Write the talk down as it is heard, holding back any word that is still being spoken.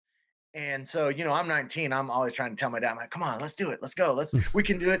And so, I'm 19. I'm always trying to tell my dad, I'm like, come on, let's do it. Let's go. We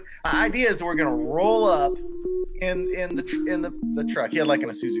can do it. My idea is we're gonna roll up in the truck. He had like an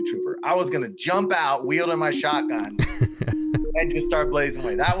Isuzu Trooper. I was gonna jump out, wielding my shotgun, and just start blazing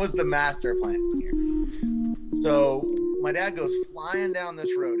away. That was the master plan here. So my dad goes flying down this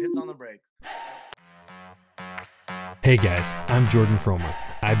road, hits on the brakes. Hey guys, I'm Jordan Fromer.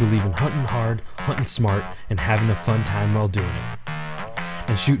 I believe in hunting hard, hunting smart, and having a fun time while doing it.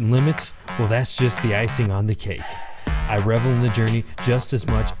 And shooting limits, well, that's just the icing on the cake. I revel in the journey just as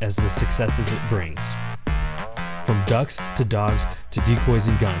much as the successes it brings. From ducks to dogs to decoys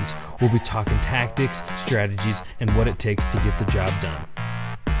and guns, we'll be talking tactics, strategies, and what it takes to get the job done.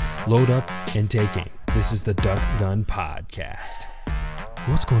 Load up and take aim. This is the Duck Gun Podcast.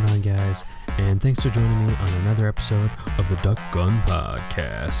 What's going on, guys? And thanks for joining me on another episode of the Duck Gun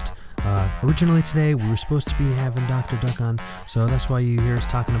Podcast. Originally today, we were supposed to be having Dr. Duck on, so that's why you hear us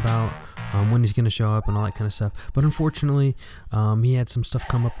talking about when he's going to show up and all that kind of stuff. But unfortunately, he had some stuff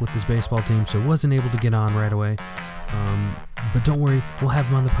come up with his baseball team, so wasn't able to get on right away. But don't worry, we'll have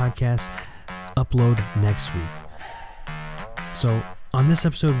him on the podcast upload next week. So on this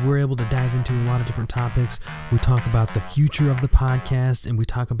episode, we're able to dive into a lot of different topics. We talk about the future of the podcast, and we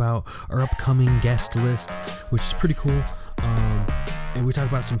talk about our upcoming guest list, which is pretty cool. And we talk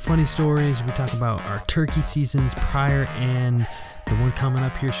about some funny stories. We talk about our turkey seasons prior and the one coming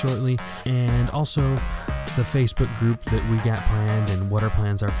up here shortly, and also the Facebook group that we got planned and what our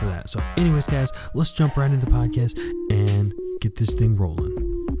plans are for that. So anyways, guys, let's jump right into the podcast and get this thing rolling.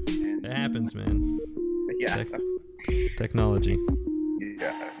 It happens, man. Yeah. Technology.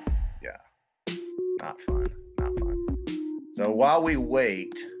 Yeah. Not fun. So while we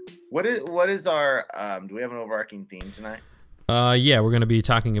wait, what is our do we have an overarching theme tonight? Yeah, we're going to be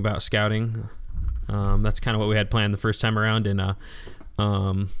talking about scouting. That's kind of what we had planned the first time around, and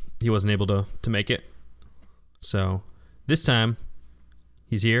he wasn't able to make it. So this time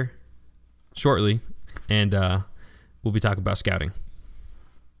he's here shortly, and we'll be talking about scouting.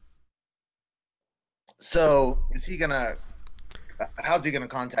 So how's he gonna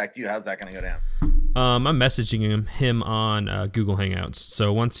contact you? How's that gonna go down? I'm messaging him on Google Hangouts.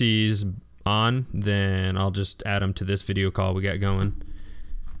 So once he's on, then I'll just add him to this video call we got going.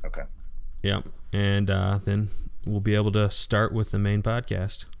 Okay. Yep. And then we'll be able to start with the main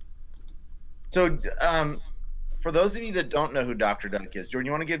podcast. So for those of you that don't know who Dr. Duck is, Jordan,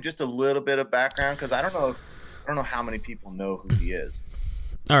 you want to give just a little bit of background? Because I don't know how many people know who he is.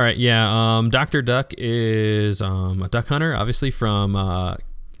 All right, yeah. Dr. Duck is a duck hunter, obviously from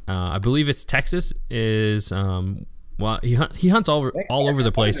I believe it's Texas. Well, he hunts all over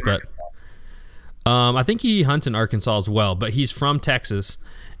the place, but I think he hunts in Arkansas as well. But he's from Texas,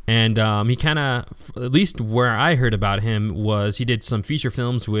 and he kind of, at least where I heard about him, was he did some feature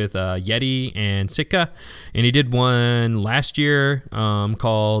films with Yeti and Sitka, and he did one last year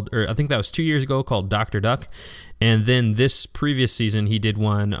called, or I think that was 2 years ago, called Dr. Duck. And then this previous season, he did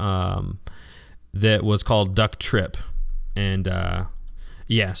one that was called Duck Trip. And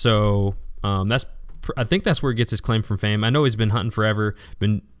yeah, so I think that's where he gets his claim from fame. I know he's been hunting forever,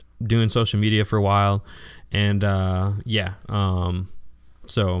 been doing social media for a while. And yeah,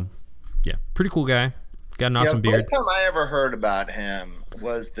 so yeah, pretty cool guy. Got an awesome beard. The first time I ever heard about him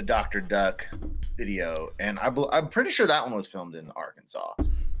was the Dr. Duck video. And I'm pretty sure that one was filmed in Arkansas.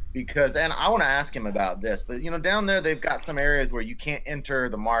 And I want to ask him about this, but down there they've got some areas where you can't enter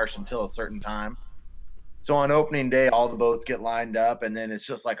the marsh until a certain time. So on opening day, all the boats get lined up, and then it's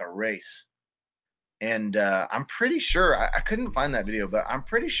just like a race. And I'm pretty sure I couldn't find that video, but I'm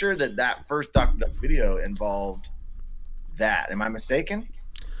pretty sure that first Dr. Duck video involved that. Am I mistaken?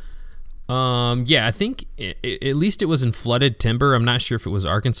 Yeah, I think at least it was in flooded timber. I'm not sure if it was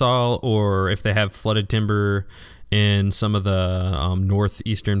Arkansas or if they have flooded timber in some of the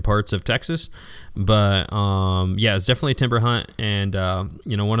northeastern parts of Texas. But yeah, it's definitely a timber hunt. And I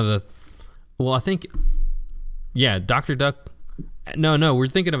think, yeah, Dr. Duck. No, we're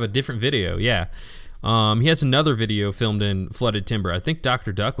thinking of a different video. Yeah. He has another video filmed in flooded timber. I think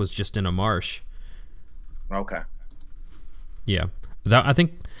Dr. Duck was just in a marsh. Okay. Yeah.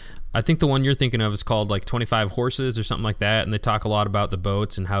 I think the one you're thinking of is called like 25 Horses or something like that, and they talk a lot about the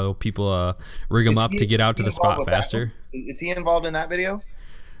boats and how people rig them up to get out to the spot faster. Is he involved in that video?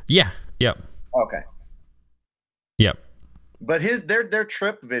 Yeah. Yep. Okay. Yep. But their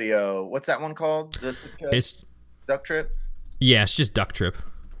trip video, what's that one called? It's Duck Trip? Yeah, it's just Duck Trip.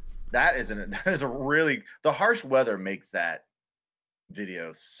 That is a really, the harsh weather makes that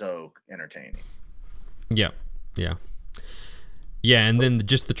video so entertaining. Yep. Yeah. Yeah, and then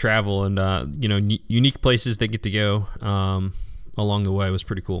just the travel and unique places they get to go along the way was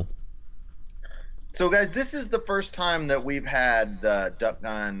pretty cool. So, guys, this is the first time that we've had the Duck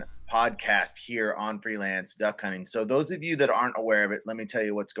Gun podcast here on Freelance Duck Hunting. So, those of you that aren't aware of it, let me tell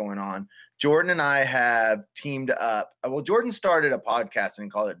you what's going on. Jordan and I have teamed up. Well, Jordan started a podcast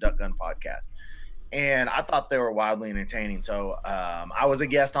and called it Duck Gun Podcast. And I thought they were wildly entertaining. So, I was a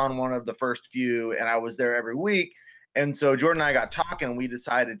guest on one of the first few, and I was there every week. And so, Jordan and I got talking, and we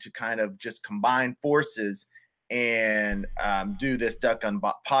decided to kind of just combine forces and do this Duck Gun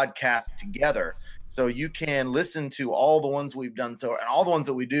podcast together. So you can listen to all the ones we've done and all the ones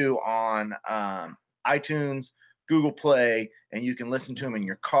that we do on iTunes, Google Play, and you can listen to them in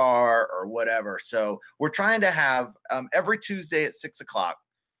your car or whatever. So we're trying to have every Tuesday at 6:00,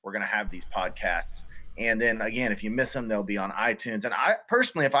 we're going to have these podcasts. And then again, if you miss them, they'll be on iTunes. And I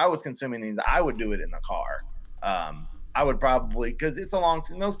personally, if I was consuming these, I would do it in the car. I would probably, because it's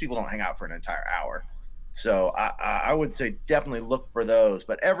most people don't hang out for an entire hour. So I would say definitely look for those.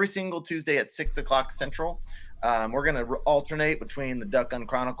 But every single Tuesday at 6:00 Central, we're going to alternate between the Duck Gun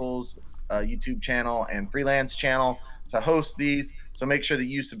Chronicles YouTube channel and Freelance channel to host these. So make sure that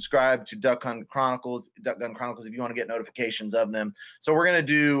you subscribe to Duck Gun Chronicles if you want to get notifications of them. So we're going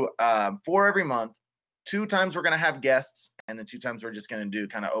to do 4 every month. 2 times we're going to have guests, and then 2 times we're just going to do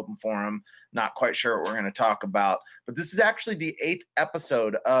kind of open forum. Not quite sure what we're going to talk about, but this is actually the 8th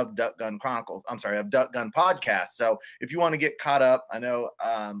episode of Duck Gun Chronicles. I'm sorry, of Duck Gun Podcast. So if you want to get caught up, I know,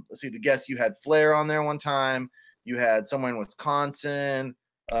 let's see, the guests, you had Flair on there one time. You had someone in Wisconsin,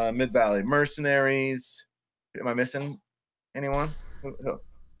 Mid-Valley Mercenaries. Am I missing anyone?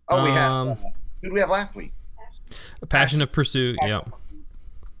 Oh, we had, who did we have last week? Passion of Pursuit. Yeah.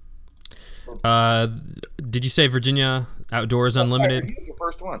 Did you say Virginia Outdoors Unlimited? Here's the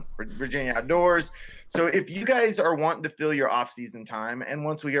first one, Virginia Outdoors. So if you guys are wanting to fill your off-season time, and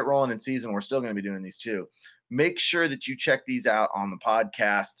once we get rolling in season, we're still going to be doing these too, make sure that you check these out on the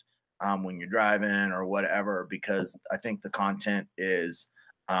podcast when you're driving or whatever, because I think the content is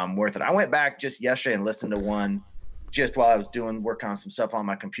worth it. I went back just yesterday and listened to one just while I was working on some stuff on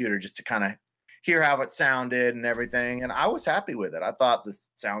my computer, just to kind of hear how it sounded and everything. And I was happy with it. I thought the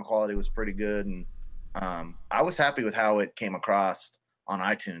sound quality was pretty good. And I was happy with how it came across on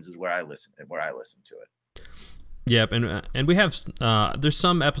iTunes is where I listened to it. Yep. And we have, there's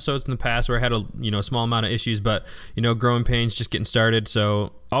some episodes in the past where I had a small amount of issues, but growing pains, just getting started.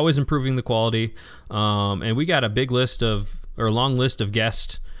 So always improving the quality. And we got a long list of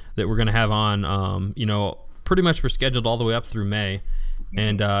guests that we're going to have on, pretty much we're scheduled all the way up through May.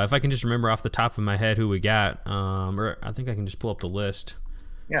 And if I can just remember off the top of my head who we got, or I think I can just pull up the list.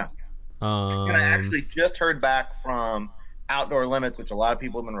 Yeah. And I actually just heard back from Outdoor Limits, which a lot of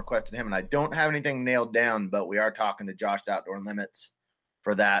people have been requesting him, and I don't have anything nailed down, but we are talking to Josh Outdoor Limits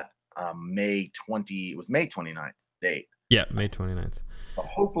for that May 29th date. Yeah, May 29th. So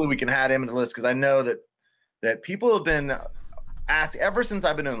hopefully we can add him to the list, because I know that people have been asking, ever since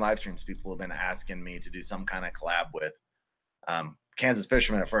I've been doing live streams, people have been asking me to do some kind of collab with Kansas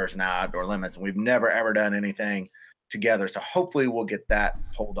Fisherman at first, now Outdoor Limits, and we've never ever done anything together. So hopefully we'll get that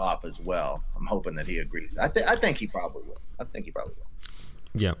pulled off as well. I'm hoping that he agrees. I think he probably will.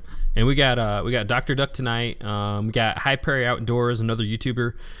 Yep. And we got Dr. Duck tonight. We got High Prairie Outdoors, another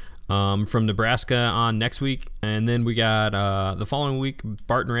YouTuber from Nebraska, on next week. And then we got the following week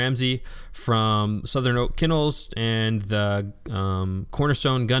Barton Ramsey from Southern Oak Kennels and the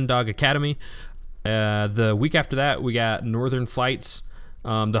Cornerstone Gun Dog Academy. The week after that, we got Northern Flights,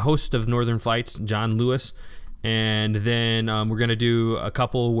 the host of Northern Flights, John Lewis. And then we're going to do a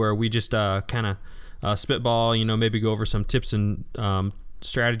couple where we just kind of spitball, maybe go over some tips and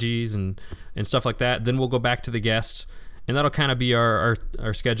strategies and stuff like that. Then we'll go back to the guests, and that'll kind of be our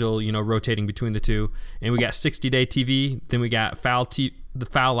schedule, rotating between the two. And we got 60-day TV. Then we got the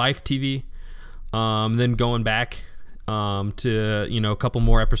Foul Life TV. Then going back to, a couple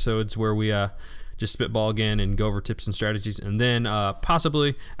more episodes where we just spitball again and go over tips and strategies. And then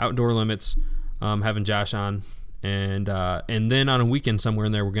possibly Outdoor Limits, having Josh on. And then on a weekend somewhere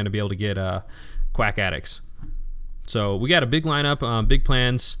in there, we're going to be able to get Quack Addicts. So we got a big lineup, big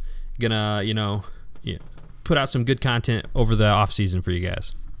plans. Gonna, put out some good content over the off season for you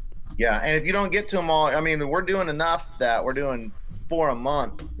guys. Yeah, and if you don't get to them all, I mean, we're doing enough that we're doing 4 a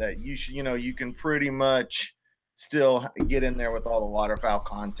month that you should, you can pretty much still get in there with all the waterfowl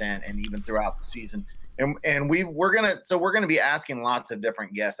content, and even throughout the season. And we're gonna be asking lots of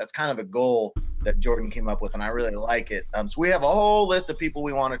different guests. That's kind of the goal that Jordan came up with, and I really like it. So we have a whole list of people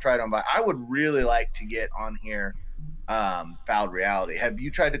we want to try to invite. I would really like to get on here, Fouled Reality. Have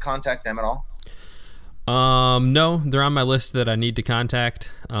you tried to contact them at all? No, they're on my list that I need to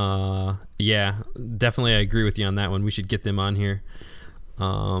contact. Yeah, definitely, I agree with you on that one. We should get them on here.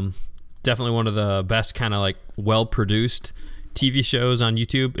 definitely one of the best kind of like well-produced TV shows on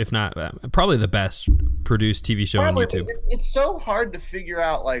YouTube, if not probably the best produced TV show on YouTube. It's so hard to figure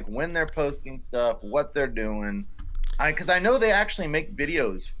out like when they're posting stuff, what they're doing. Because I know they actually make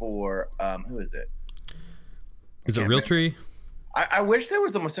videos for who is it? Is it Realtree? I wish there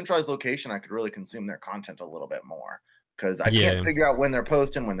was a more centralized location I could really consume their content a little bit more, because I can't figure out when they're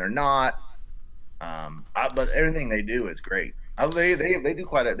posting, when they're not. But everything they do is great. They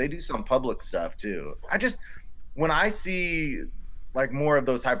do some public stuff too. When I see like more of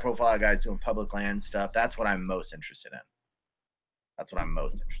those high profile guys doing public land stuff, that's what I'm most interested in.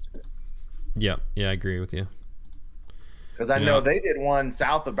 Yeah, I agree with you. Because I know they did one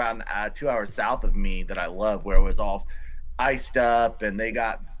south, about 2 hours south of me, that I love, where it was all iced up, and they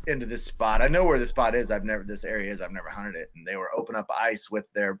got into this spot. I know where the spot is. I've never hunted it, and they were open up ice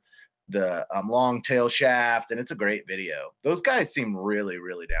with the long tail shaft, and it's a great video. Those guys seem really,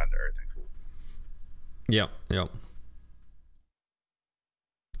 really down to earth and cool. Yeah.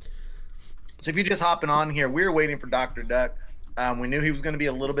 So if you're just hopping on here, we were waiting for Dr. Duck. We knew he was going to be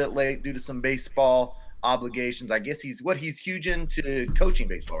a little bit late due to some baseball obligations. I guess he's huge into coaching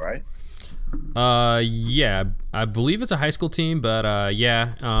baseball, right? Yeah, I believe it's a high school team, but I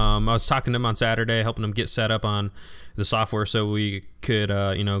was talking to him on Saturday, helping him get set up on the software so we could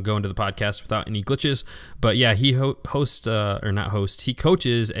go into the podcast without any glitches. But yeah, he he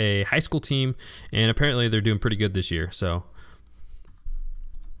coaches a high school team, and apparently they're doing pretty good this year. So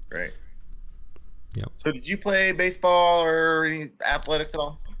great. Yeah. So did you play baseball or any athletics at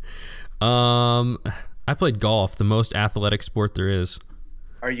all? I played golf, the most athletic sport there is.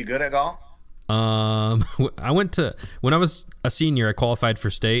 Are you good at golf? When I was a senior, I qualified for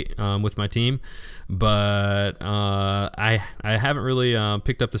state with my team, but I haven't really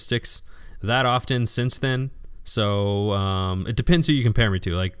picked up the sticks that often since then. So it depends who you compare me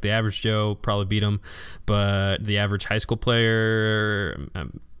to. Like the average Joe probably beat him, but the average high school player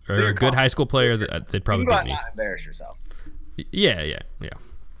or a good high school player, they'd probably beat me. You go out and not embarrass yourself. Yeah.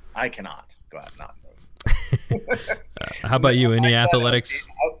 I cannot go out and not. How about you? Any athletics?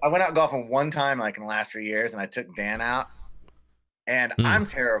 I went out golfing one time, like in the last 3 years, and I took Dan out. And I'm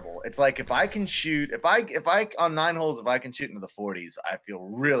terrible. It's like if I can shoot, if I on 9 holes, if I can shoot into the 40s, I feel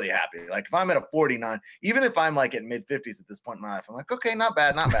really happy. Like if I'm at a 49, even if I'm like at mid 50s at this point in my life, I'm like, okay, not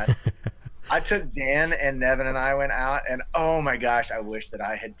bad. I took Dan and Nevin and I went out, and oh my gosh, I wish that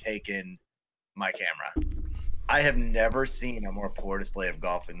I had taken my camera. I have never seen a more poor display of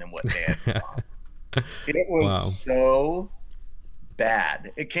golfing than what Dan did. It was so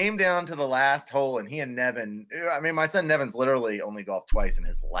bad. It came down to the last hole, and he and Nevin, I mean, my son Nevin's literally only golfed twice in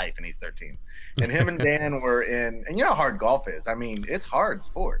his life, and he's 13. And him and Dan were in, and you know how hard golf is. I mean, it's hard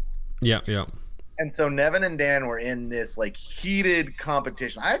sport. Yeah. And so Nevin and Dan were in this like heated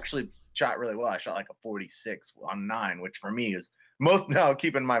competition. I actually shot really well. I shot like a 46 on 9, which for me is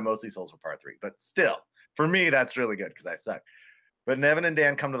keep in mind, most of these holes were par 3, but still, for me, that's really good because I suck. But Nevin and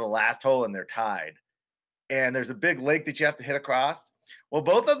Dan come to the last hole, and they're tied. And there's a big lake that you have to hit across. Well,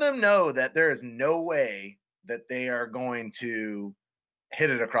 both of them know that there is no way that they are going to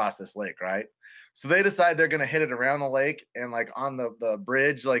hit it across this lake, right? So they decide they're going to hit it around the lake and like on the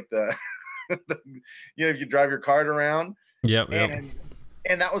bridge, like if you drive your cart around. Yep.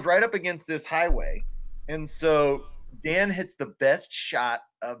 And that was right up against this highway. And so Dan hits the best shot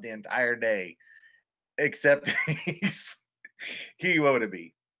of the entire day, except what would it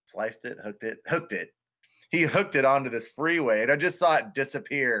be? Sliced it, hooked it. He hooked it onto this freeway, and I just saw it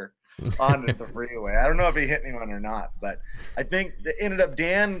disappear onto the freeway. I don't know if he hit anyone or not, but I think it ended up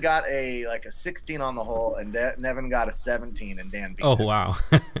Dan got a 16 on the hole, and Nevin got a 17, and Dan beat him. Wow.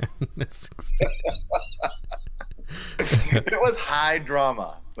 It was high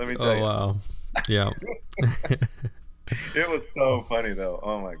drama, let me tell you. Wow. Yeah. It was so funny though.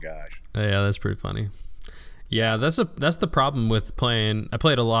 Oh my gosh. Yeah, that's pretty funny. Yeah, that's the problem with playing. I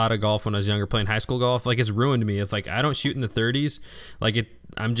played a lot of golf when I was younger, playing high school golf. Like, it's ruined me. If like I don't shoot in the 30s,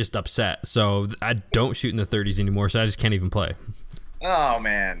 I'm just upset. So I don't shoot in the 30s anymore. So I just can't even play. Oh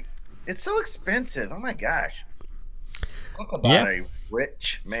man, it's so expensive. Oh my gosh. Talk about a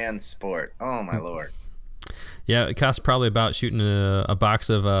rich man's sport. Oh my lord. Yeah, it costs probably about shooting a box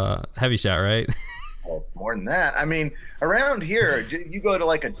of heavy shot, right? Well, more than that. I mean, around here, you go to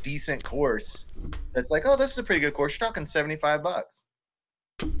like a decent course that's like, oh, this is a pretty good course. You're talking $75.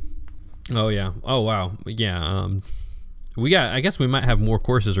 Oh yeah. Oh wow. Yeah. I guess we might have more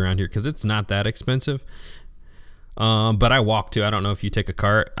courses around here because it's not that expensive. But I walk too. I don't know if you take a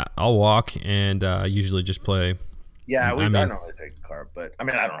cart. I'll walk and usually just play Yeah, I I mean, normally take the carp, but I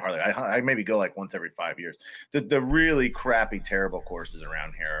mean, I don't hardly. I maybe go like once every 5 years. The really crappy, terrible courses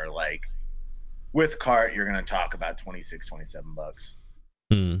around here are like with cart, you're going to talk about 26, 27 bucks.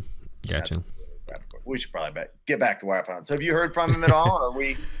 Gotcha. We should probably get back to waterfowl. So have you heard from him at all? Or are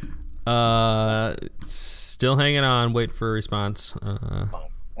we? Still hanging on. Wait for a response.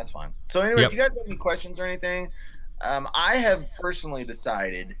 That's fine. So anyway, if you guys have any questions or anything, I have personally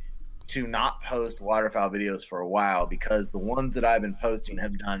decided to not post waterfowl videos for a while because the ones that I've been posting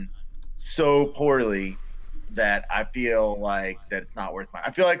have done so poorly that I feel like that it's not worth my.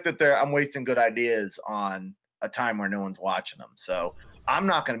 I feel like that I'm wasting good ideas on a time where no one's watching them. So I'm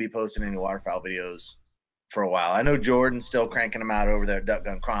not going to be posting any waterfowl videos for a while. I know Jordan's still cranking them out over there at Duck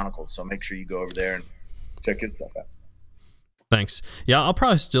Gun Chronicles, so make sure you go over there and check his stuff out. Thanks. Yeah, I'll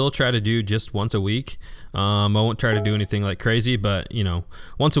probably still try to do just once a week. I won't try to do anything like crazy, but you know,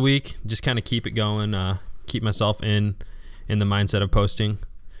 once a week, just kind of keep it going. Keep myself in the mindset of posting.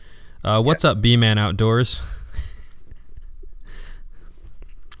 What's up, B-Man Outdoors?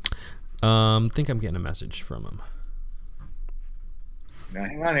 Think I'm getting a message from him. Now,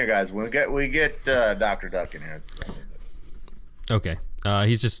 hang on here, guys. We get Dr. Duck in here. Okay.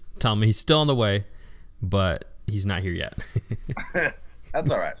 He's just telling me he's still on the way, but he's not here yet. That's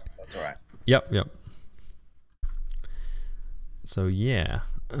all right. That's all right. Yep. So yeah.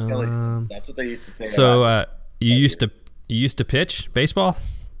 That's what they used to say. So you used to pitch baseball?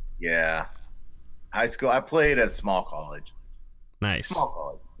 Yeah. High school. I played at a small college. Nice. Small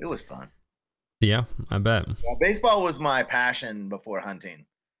college. It was fun. Yeah, I bet. Yeah, baseball was my passion before hunting.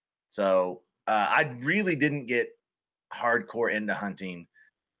 So I really didn't get hardcore into hunting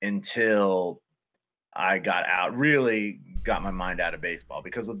until I got out, really got my mind out of baseball,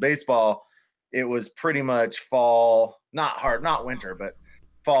 because with baseball, it was pretty much fall, not winter, but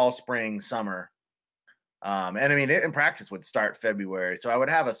fall, spring, summer. And I mean, in practice would start February. So I would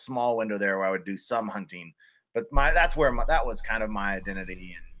have a small window there where I would do some hunting, but that was kind of my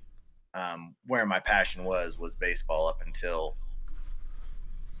identity, and where my passion was baseball up until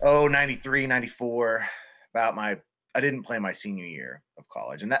 93, 94, I didn't play my senior year of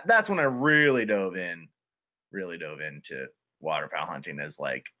college. And that's when I really dove into waterfowl hunting as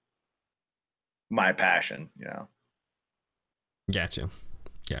like my passion, you know. Gotcha.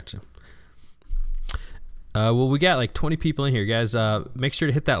 Well, we got like 20 people in here, guys. Make sure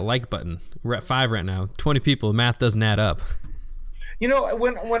to hit that like button. We're at 5 right now. 20 people. Math doesn't add up. You know,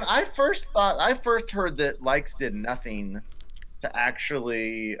 when I first heard that likes did nothing to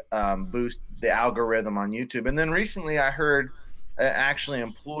actually boost the algorithm on YouTube, and then recently I heard actually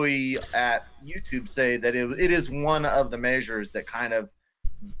employee at YouTube say that it is one of the measures that kind of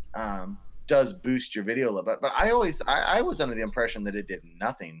does boost your video a little bit. But I was under the impression that it did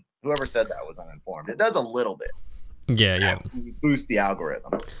nothing. Whoever said that was uninformed. It does a little bit. Yeah. Boost the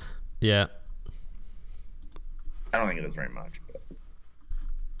algorithm. Yeah. I don't think it does very much. But.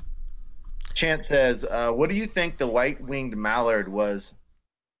 Chant says, what do you think the white-winged mallard was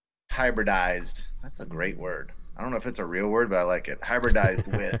hybridized? That's a great word. I don't know if it's a real word, but I like it. Hybridized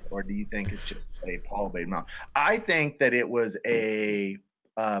with, or do you think it's just a Paul-Bay mallard? I think that it was a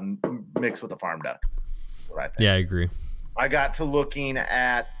mix with a farm duck. What I think. Yeah, I agree. I got to looking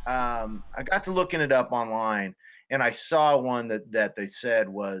it up online, and I saw one that they said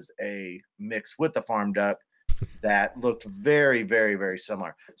was a mix with the farm duck that looked very, very, very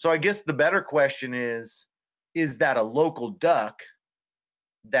similar. So I guess the better question is that a local duck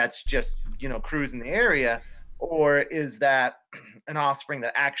that's just, you know, cruising the area, or is that an offspring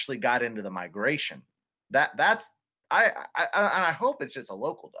that actually got into the migration? I hope it's just a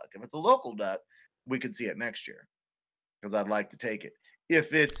local duck. If it's a local duck, we could see it next year, because I'd like to take it.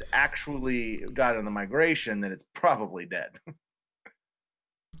 If it's actually got in the migration, then it's probably dead.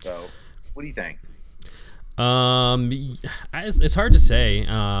 So, what do you think? It's hard to say.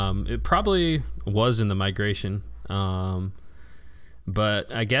 It probably was in the migration.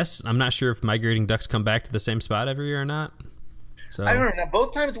 But I guess I'm not sure if migrating ducks come back to the same spot every year or not. So I don't know.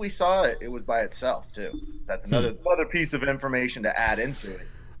 Both times we saw it, it was by itself too. That's another piece of information to add into it.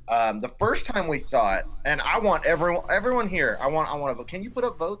 The first time we saw it, and I want everyone here. I want to vote. Can you put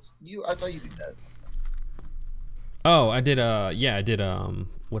up votes? I saw you do that. Oh, I did. I did.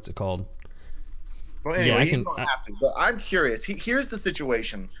 What's it called? Well, anyway, you don't have to. But I'm curious. Here's the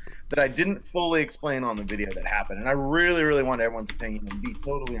situation that I didn't fully explain on the video that happened, and I really, really want everyone's opinion and be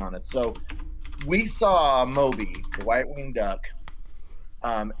totally honest. So, we saw Moby, the white-winged duck.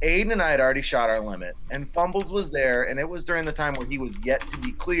 Aiden and I had already shot our limit, and Fumbles was there, and it was during the time where he was yet to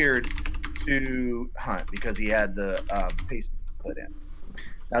be cleared to hunt because he had the pace put in.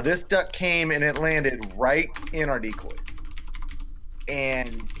 Now this duck came and it landed right in our decoys.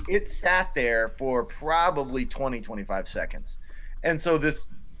 And it sat there for probably 20, 25 seconds. And so this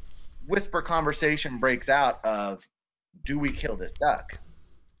whisper conversation breaks out of, do we kill this duck?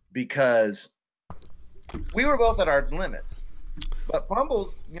 Because we were both at our limits. But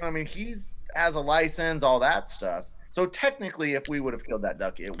Fumbles, you know, I mean, he's has a license, all that stuff. So technically, if we would have killed that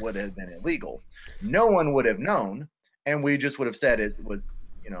duck, it would have been illegal. No one would have known, and we just would have said it was,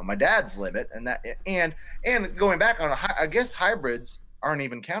 you know, my dad's limit, and that, and going back on, I guess hybrids aren't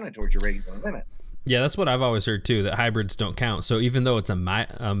even counted towards your regular limit. Yeah, that's what I've always heard too, that hybrids don't count. So even though it's a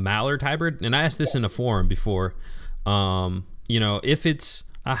mallard hybrid, and I asked this in a forum before, you know, if it's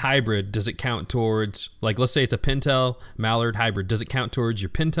a hybrid, does it count towards, like, let's say it's a pintail mallard hybrid, does it count towards your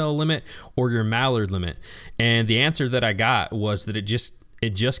pintail limit or your mallard limit? And the answer that I got was that it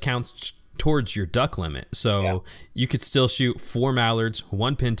just counts towards your duck limit. So you could still shoot 4 mallards,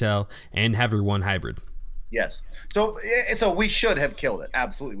 1 pintail, and have your 1 hybrid. Yes. So we should have killed it.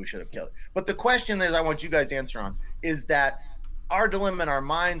 Absolutely, we should have killed it. But the question is, I want you guys to answer on, is that our dilemma in our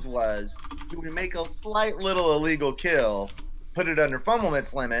minds was, do we make a slight little illegal kill, put it under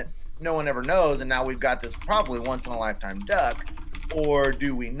Fumblemit's limit, no one ever knows, and now we've got this probably once in a lifetime duck, or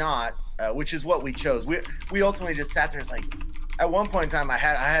do we not? Which is what we chose. We ultimately just sat there. It's like, at one point in time, I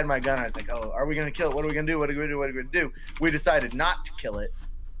had my gun. I was like, oh, are we gonna kill it? What are we gonna do? What are we gonna do? What are we gonna do? We decided not to kill it.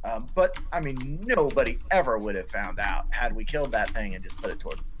 But I mean, nobody ever would have found out had we killed that thing and just put it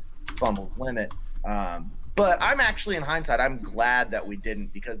toward Fumble's limit. But I'm actually, in hindsight, I'm glad that we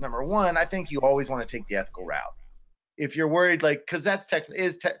didn't, because number one, I think you always want to take the ethical route. If you're worried, like, because that's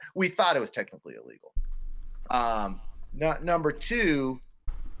we thought it was technically illegal. Number two,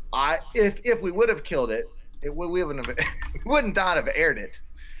 if we would have killed it, we wouldn't not have aired it,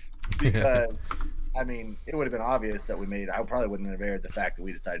 because I mean, it would have been obvious that I probably wouldn't have aired the fact that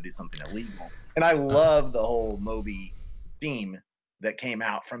we decided to do something illegal. And I love the whole Moby theme that came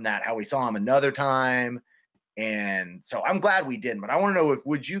out from that, how we saw him another time. And so I'm glad we didn't, but I want to know,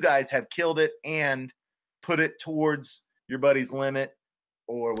 would you guys have killed it and put it towards your buddy's limit,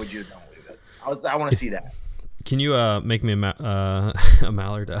 or would you have done with it? I want to see that. Can you make me a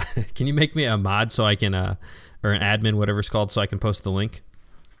mallard? Can you make me a mod so I can, or an admin, whatever it's called, so I can post the link?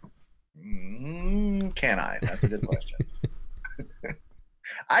 Can I? That's a good question.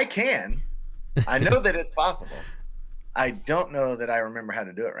 I can. I know that it's possible. I don't know that I remember how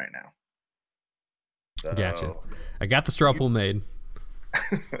to do it right now. So, gotcha. I got the straw pool made.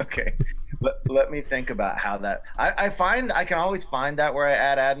 Okay. Let me think about how that. I find I can always find that where I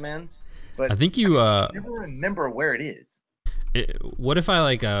add admins, but I think you never remember where it is. What if I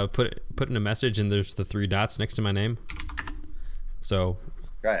like put in a message and there's the 3 dots next to my name? So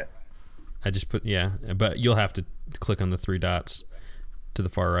right. I just put, yeah, but you'll have to click on the 3 dots to the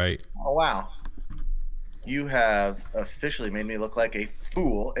far right. Oh wow. You have officially made me look like a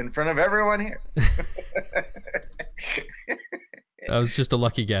fool in front of everyone here. That was just a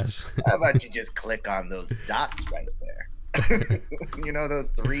lucky guess. How about you just click on those dots right there? You know, those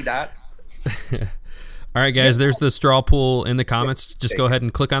 3 dots? All right, guys, there's the straw pool in the comments. Just go ahead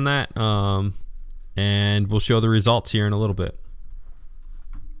and click on that, and we'll show the results here in a little bit.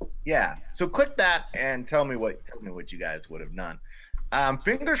 Yeah, so click that and tell me what you guys would have done.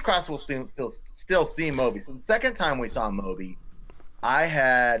 Fingers crossed we'll still see Moby. So the second time we saw Moby, I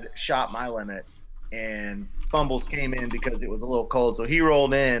had shot my limit, and Fumbles came in because it was a little cold. So he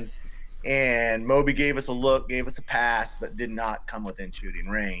rolled in, and Moby gave us a look, gave us a pass, but did not come within shooting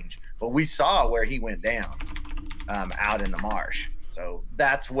range. But we saw where he went down out in the marsh. So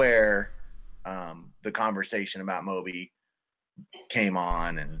that's where the conversation about Moby came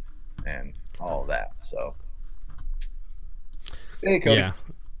on and all of that. So hey, Cody.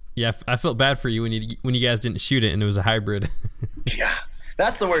 Yeah, I felt bad for you when you guys didn't shoot it and it was a hybrid. Yeah,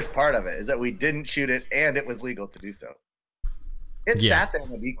 that's the worst part of it, is that we didn't shoot it and it was legal to do so. It sat there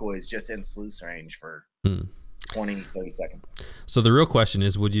in the decoys just in sluice range for 20, 30 seconds. So the real question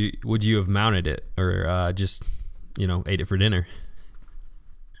is, would you have mounted it, or just, you know, ate it for dinner?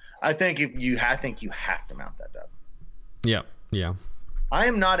 I think you have to mount that duck. Yeah. I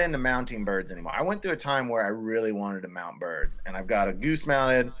am not into mounting birds anymore. I went through a time where I really wanted to mount birds, and I've got a goose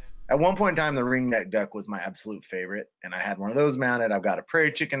mounted. At one point in time, the ringneck duck was my absolute favorite, and I had one of those mounted. I've got a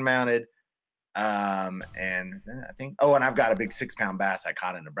prairie chicken mounted, and I think, and I've got a big 6-pound bass I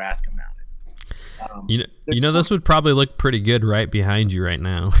caught in Nebraska mounted. You know, this would probably look pretty good right behind you right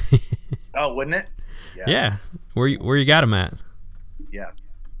now. Oh, wouldn't it? Yeah. Where you got them at? Yeah.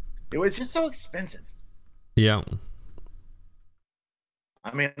 It was just so expensive. Yeah.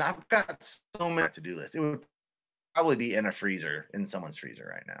 I mean, I've got so many to-do lists. It would probably be in a freezer, in someone's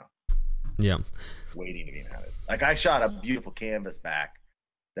freezer right now, Yeah. waiting to be mounted. Like I shot a beautiful canvas back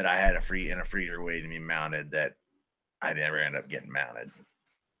that I had in a freezer waiting to be mounted that I never ended up getting mounted.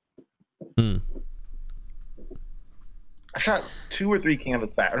 Mm. I shot 2 or 3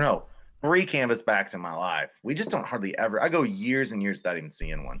 canvas back, or no, 3 canvas backs in my life. We just don't hardly ever. I go years and years without even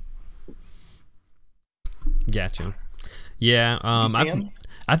seeing one. Gotcha. Yeah.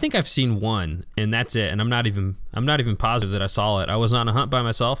 I think I've seen one, and that's it. And I'm not even positive that I saw it. I was on a hunt by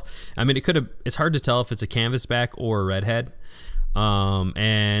myself. I mean, it's hard to tell if it's a canvasback or a redhead.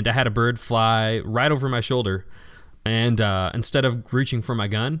 And I had a bird fly right over my shoulder, and instead of reaching for my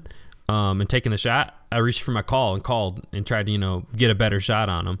gun and taking the shot, I reached for my call and called and tried to get a better shot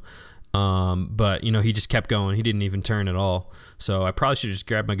on him. But he just kept going. He didn't even turn at all. So I probably should have just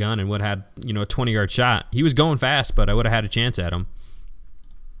grabbed my gun and would have had a 20-yard shot. He was going fast, but I would have had a chance at him.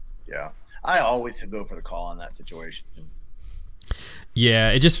 Yeah, I always go for the call in that situation.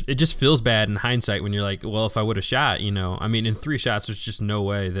 Yeah, it just feels bad in hindsight when you're like, well, if I would have shot, I mean, in 3 shots, there's just no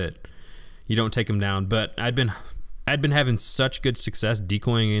way that you don't take him down. But I'd been having such good success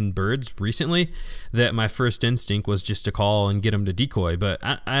decoying in birds recently that my first instinct was just to call and get them to decoy. But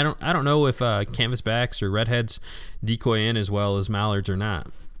I don't know if canvasbacks or redheads decoy in as well as mallards or not.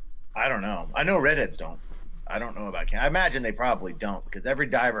 I don't know. I know redheads don't. I don't know about I imagine they probably don't, because every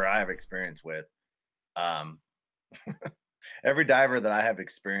diver I have experience with, every diver that I have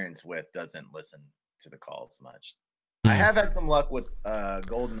experience with doesn't listen to the calls much. I have had some luck with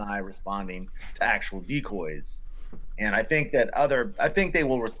GoldenEye responding to actual decoys, and I think they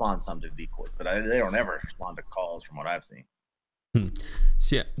will respond some to decoys, but they don't ever respond to calls from what I've seen.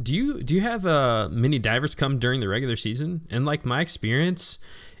 So do you have many divers come during the regular season? And like my experience,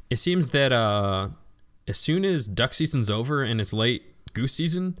 it seems that as soon as duck season's over and it's late goose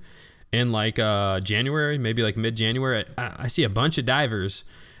season in like January, maybe like mid-January, I see a bunch of divers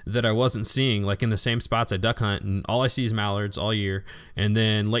that I wasn't seeing like in the same spots I duck hunt, and all I see is mallards all year. And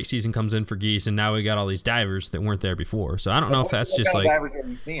then late season comes in for geese, and now we got all these divers that weren't there before. So I don't know if that's just like divers are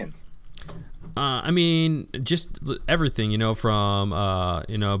you seeing? I mean, just everything, from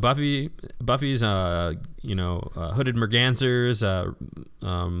Buffy's hooded mergansers,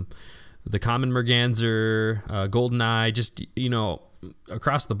 the common merganser, GoldenEye, just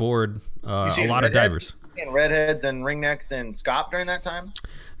across the board, a lot of divers. And redheads and ringnecks and scop during that time?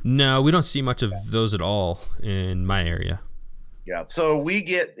 No, we don't see much of those at all in my area. Yeah, so we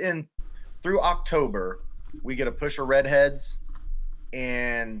get in through October, we get a push of redheads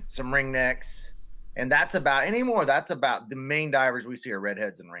and some ringnecks, and that's about the main divers we see are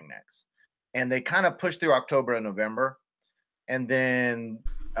redheads and ringnecks, and they kind of push through October and November, and then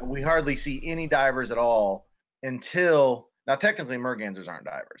we hardly see any divers at all until now. Technically, mergansers aren't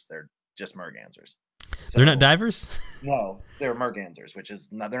divers; they're just mergansers. So, they're not divers? No, they're mergansers, which is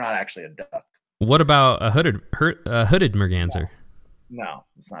they're not actually a duck. What about a hooded merganser? No,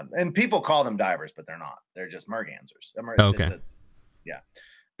 it's not. And people call them divers, but they're not. They're just mergansers. Okay. Yeah,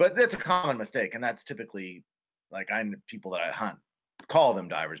 but that's a common mistake, and that's typically people that I hunt call them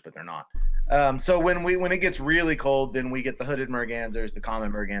divers, but they're not. So when it gets really cold, then we get the hooded mergansers, the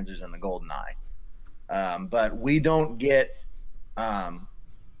common mergansers, and the GoldenEye. But we don't get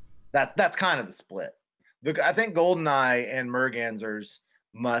that's kind of the split. I think GoldenEye and mergansers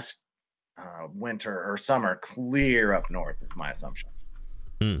must winter or summer clear up north. Is my assumption.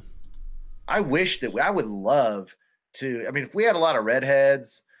 I wish that I would love to. I mean, if we had a lot of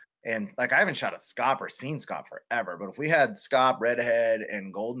redheads, and I haven't shot a scop or seen scop forever, but if we had scop, redhead,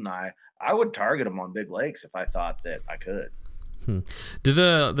 and GoldenEye, I would target them on big lakes if I thought that I could. Do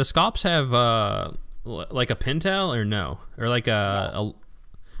the scops have like a pintail or no? Or like a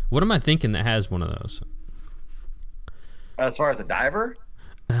what am I thinking that has one of those? As far as a diver?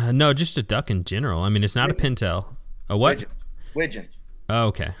 No, just a duck in general. I mean, it's not a pintail. A what? Widgeon. Oh,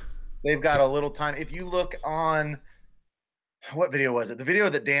 okay. They've got a little tiny. If you look on, what video was it? The video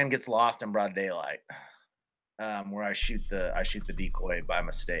that Dan gets lost in broad daylight, where I shoot the decoy by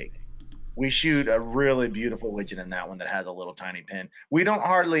mistake. We shoot a really beautiful widgeon in that one that has a little tiny pin. We don't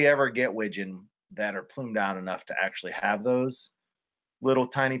hardly ever get widgeon that are plumed out enough to actually have those little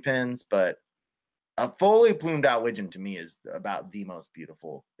tiny pins, but a fully plumed out widgeon to me is about the most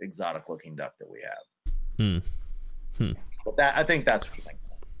beautiful exotic looking duck that we have. But I think that's what you think.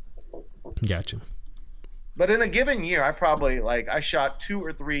 Gotcha. But in a given year, I shot 2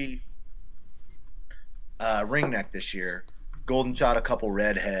 or 3 ringneck this year, golden shot a couple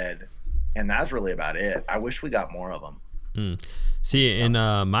redhead, and that's really about it. I wish we got more of them. See, in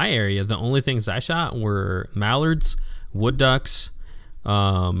my area, the only things I shot were mallards, wood ducks,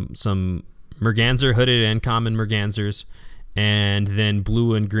 some merganser, hooded and common mergansers, and then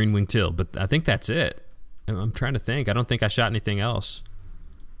blue and green winged teal. But I think that's it. I'm trying to think. I don't think I shot anything else.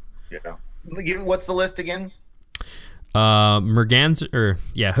 Yeah. What's the list again? Hooded mergansers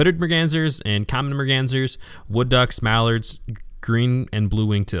and common mergansers, wood ducks, mallards, green and blue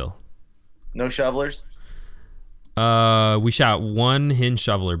winged teal. No shovelers? We shot one hinge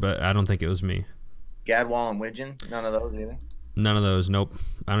shoveler, but I don't think it was me. Gadwall and widgeon? None of those either? None of those. Nope.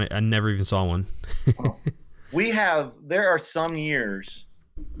 I never even saw one. Oh. There are some years,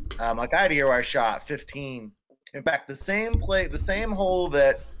 like I had a year where I shot 15. In fact, the same hole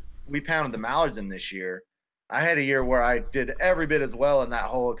that we pounded the mallards in this year, I had a year where I did every bit as well in that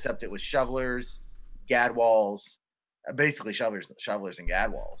hole, except it was shovelers, gadwalls, basically shovelers and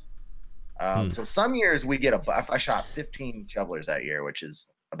gadwalls. So some years we get I shot 15 shovelers that year, which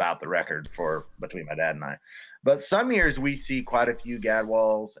is about the record between my dad and I. But some years we see quite a few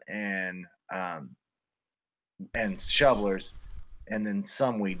gadwalls and shovelers, and then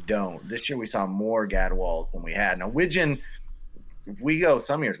some we don't. This year we saw more gadwalls than we had. Now widgeon,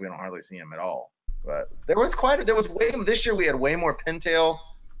 some years we don't hardly see them at all. But this year we had way more pintail,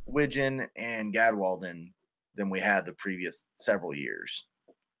 widgeon, and gadwall than we had the previous several years.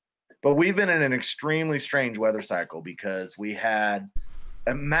 But we've been in an extremely strange weather cycle because we had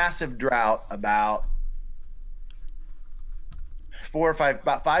a massive drought about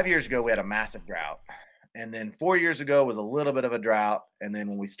 5 years ago. We had a massive drought. And then 4 years ago was a little bit of a drought. And then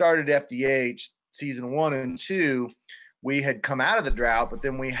when we started FDH season 1 and 2, we had come out of the drought, but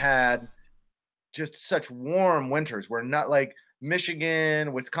then we had just such warm winters. We're not like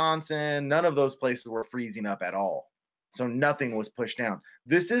Michigan, Wisconsin, none of those places were freezing up at all. So nothing was pushed down.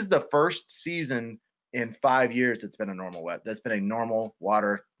 This is the first season in 5 years that's been a normal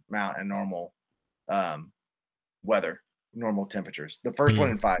water amount and normal weather, normal temperatures. The first one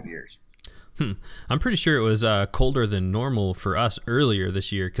in 5 years. I'm pretty sure it was colder than normal for us earlier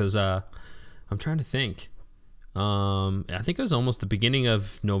this year because I'm trying to think. I think it was almost the beginning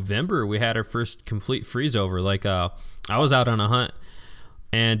of November we had our first complete freeze over. Like I was out on a hunt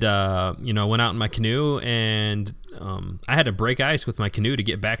and went out in my canoe and I had to break ice with my canoe to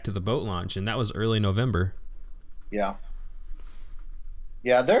get back to the boat launch, and that was early November. Yeah.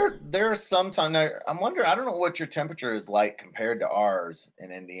 There are some time now. I don't know what your temperature is like compared to ours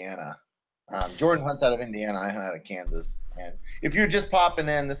in Indiana. Jordan hunts out of Indiana. I hunt out of Kansas. And if you're just popping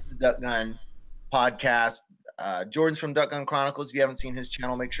in, this is the Duck Gun podcast. Jordan's from Duck Gun Chronicles. If you haven't seen his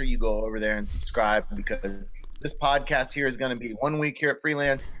channel, make sure you go over there and subscribe, because this podcast here is going to be 1 week here at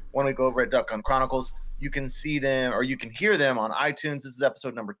Freelance, 1 week over at Duck Gun Chronicles. You can see them, or you can hear them on iTunes. This is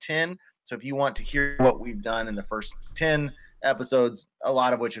episode number 10. So if you want to hear what we've done in the first 10 episodes, a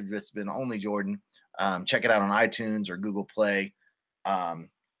lot of which have just been only Jordan, check it out on iTunes or Google Play.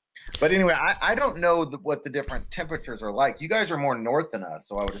 But anyway, I don't know what the different temperatures are like. You guys are more north than us,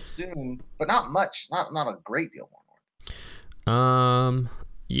 so I would assume, but not much, not a great deal more north.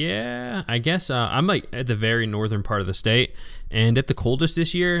 Yeah, I guess I'm like at the very northern part of the state, and at the coldest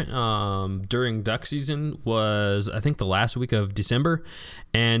this year during duck season was, I think, the last week of December,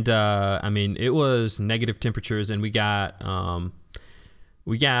 and I mean, it was negative temperatures, and we got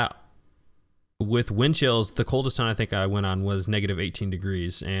with wind chills. The coldest time I think I went on was negative 18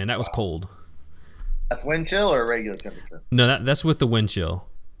 degrees, and that was cold. That's wind chill or regular temperature? No, that's with the wind chill.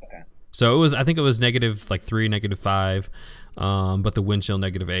 Okay. So I think it was negative like 3, negative 5. But the wind chill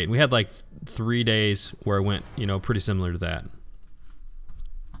negative 8. We had like 3 days where it went, pretty similar to that.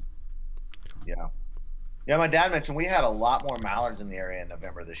 Yeah. My dad mentioned we had a lot more mallards in the area in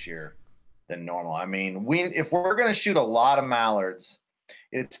November this year than normal. I mean, if we're going to shoot a lot of mallards,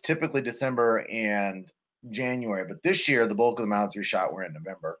 it's typically December and January. But this year, the bulk of the mallards we shot were in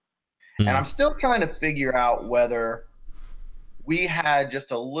November. And I'm still trying to figure out whether we had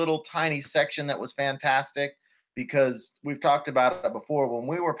just a little tiny section that was fantastic, because we've talked about it before. When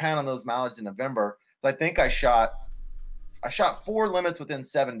we were pounding those mallards in November, I think I shot 4 limits within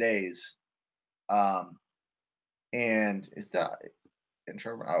 7 days. And is that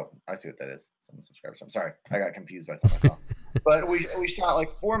intro? Oh, I see what that is. Someone subscribed. I'm sorry, I got confused by something I saw. But we shot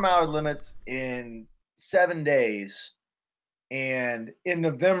like 4 mallard limits in 7 days. And in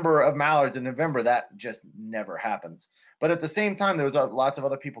November of mallards in November, that just never happens. But at the same time, there was lots of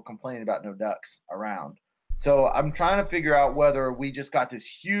other people complaining about no ducks around. So I'm trying to figure out whether we just got this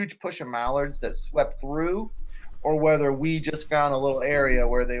huge push of mallards that swept through, or whether we just found a little area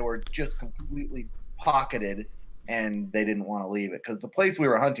where they were just completely pocketed and they didn't want to leave it. Because the place we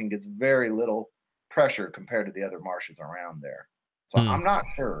were hunting gets very little pressure compared to the other marshes around there. So I'm not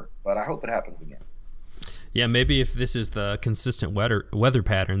sure, but I hope it happens again. Yeah, maybe if this is the consistent weather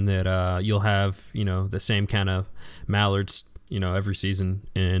pattern that you'll have, the same kind of mallards, every season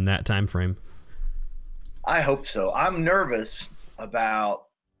in that time frame. I hope so. I'm nervous about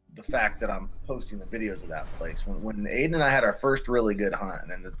the fact that I'm posting the videos of that place. When Aiden and I had our first really good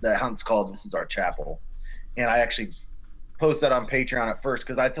hunt, and the hunt's called This Is Our Chapel, and I actually posted that on Patreon at first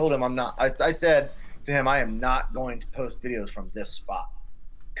because I told him I said to him, I am not going to post videos from this spot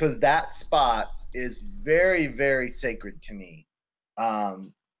because that spot is very, very sacred to me.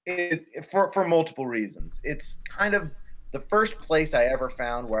 For multiple reasons. It's kind of the first place I ever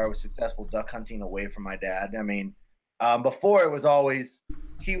found where I was successful duck hunting away from my dad. I mean, before it was always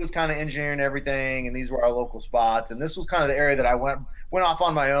he was kind of engineering everything, and these were our local spots. And this was kind of the area that I went off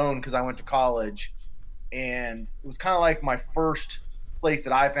on my own because I went to college, and it was kind of like my first place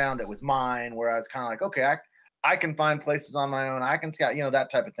that I found that was mine, where I was kind of like, okay, I can find places on my own. I can scout, that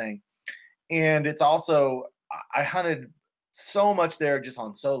type of thing. And it's also I hunted so much there just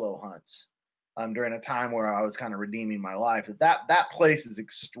on solo hunts. During a time where I was kind of redeeming my life. That place is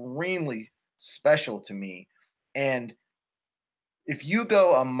extremely special to me. And if you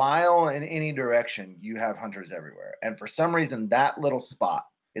go a mile in any direction, you have hunters everywhere. And for some reason, that little spot,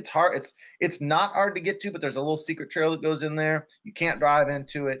 it's hard. It's not hard to get to, but there's a little secret trail that goes in there. You can't drive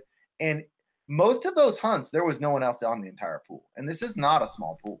into it. And most of those hunts, there was no one else on the entire pool. And this is not a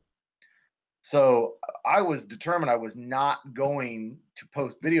small pool. So I was determined I was not going to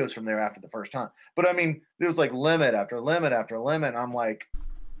post videos from there after the first hunt. But I mean, there was like limit after limit after limit. I'm like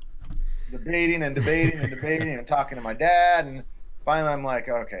debating and talking to my dad. And finally I'm like,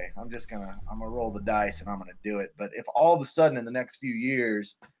 okay, I'm gonna roll the dice and I'm gonna do it. But if all of a sudden in the next few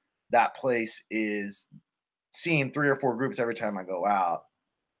years, that place is seeing 3 or 4 groups every time I go out,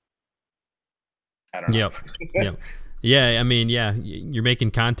 I don't know. Yep. Yeah, I mean, you're making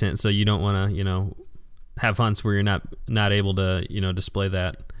content, so you don't want to, have hunts where you're not able to, display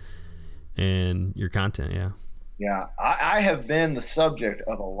that in your content. Yeah. Yeah, I have been the subject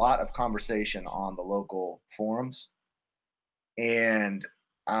of a lot of conversation on the local forums, and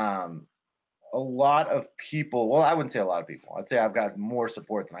a lot of people. Well, I wouldn't say a lot of people. I'd say I've got more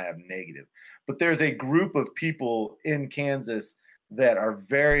support than I have negative. But there's a group of people in Kansas that are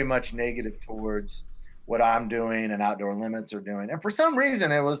very much negative towards what I'm doing and Outdoor Limits are doing. And for some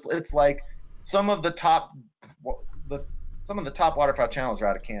reason it's like some of the top waterfowl channels are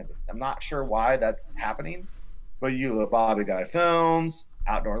out of Kansas. I'm not sure why that's happening, but you look Bobby Guy Films,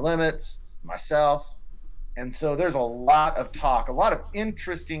 Outdoor Limits, myself. And so there's a lot of talk, a lot of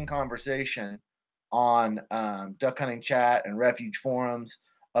interesting conversation on duck hunting chat and refuge forums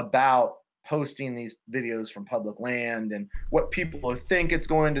about posting these videos from public land and what people think it's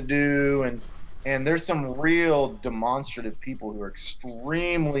going to do. And there's some real demonstrative people who are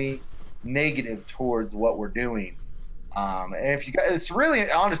extremely negative towards what we're doing. And if you guys, it's really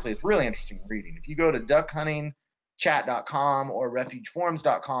interesting reading. If you go to duckhuntingchat.com or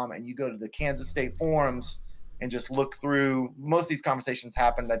refugeforums.com and you go to the Kansas State forums and just look through, most of these conversations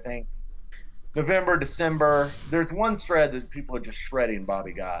happened, I think, November, December. There's one thread that people are just shredding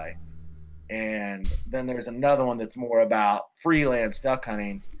Bobby Guy. And then there's another one that's more about freelance duck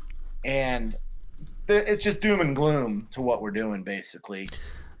hunting. And it's just doom and gloom to what we're doing, basically.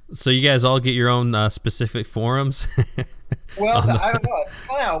 So you guys all get your own specific forums? Well, I don't know. It's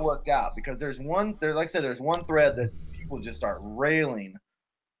kind of how it worked out because there's one thread that people just start railing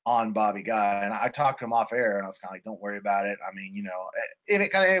on Bobby Guy, and I talked to him off air, and I was kind of like, "Don't worry about it." I mean, and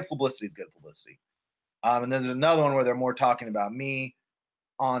it kind of publicity is good publicity. And then there's another one where they're more talking about me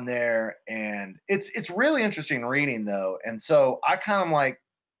on there, and it's really interesting reading though. And so I kind of like.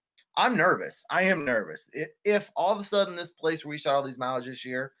 I'm nervous. I am nervous. If all of a sudden this place where we shot all these mileage this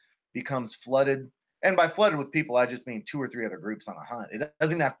year becomes flooded, and by flooded with people, I just mean 2 or 3 other groups on a hunt. It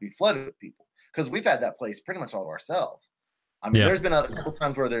doesn't have to be flooded with people because we've had that place pretty much all to ourselves. I mean, there's been a couple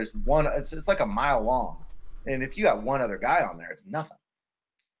times where there's one, it's like a mile long. And if you got one other guy on there, it's nothing.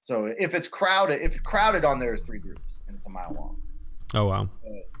 So if it's crowded on there is 3 groups and it's a mile long. Oh, wow.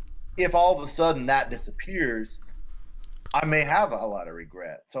 If all of a sudden that disappears, I may have a lot of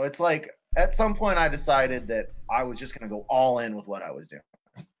regret. So it's like at some point I decided that I was just going to go all in with what I was doing.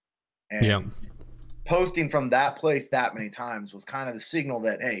 And posting from that place that many times was kind of the signal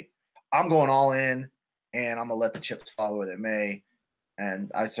that, hey, I'm going all in and I'm going to let the chips fall where they may.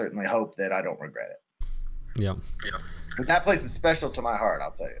 And I certainly hope that I don't regret it. Yeah. Because that place is special to my heart,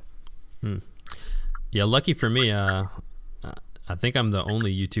 I'll tell you. Yeah, lucky for me, I think I'm the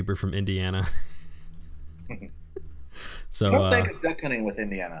only YouTuber from Indiana. So you don't think of duck hunting with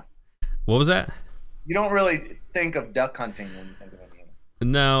Indiana. What was that? You don't really think of duck hunting when you think of Indiana.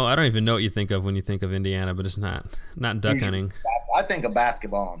 No, I don't even know what you think of when you think of Indiana, but it's not duck Usually, hunting. I think of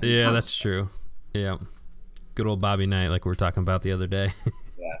basketball. Yeah, that's true. Yeah, good old Bobby Knight, like we were talking about the other day.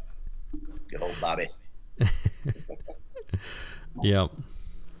 Yeah, good old Bobby. Yep.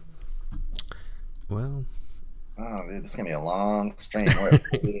 Well, Oh, dude, this is gonna be a long stream. We're at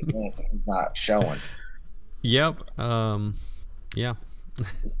 48 minutes and he's not showing yep. Yeah.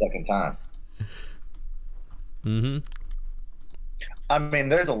 the second time. Mm-hmm. I mean,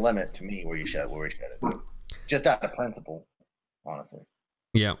 there's a limit to me where we shut it. Just out of principle, honestly.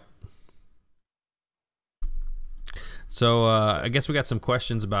 Yep. So I guess we got some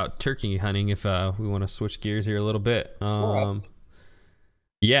questions about turkey hunting. If we want to switch gears here a little bit.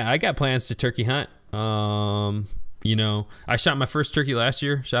 Yeah, I got plans to turkey hunt. You know, I shot my first turkey last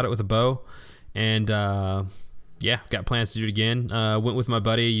year. Shot it with a bow, and yeah, got plans to do it again. Went with my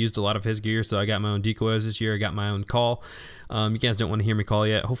buddy. Used a lot of his gear, so I got my own decoys this year. I got my own call. You guys don't want to hear me call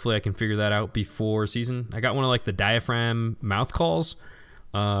yet. Hopefully, I can figure that out before season. I got one of like the diaphragm mouth calls.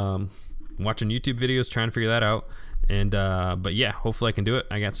 Watching YouTube videos, trying to figure that out. And but yeah, hopefully I can do it.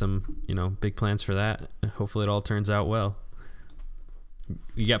 I got some, you know, big plans for that. Hopefully it all turns out well.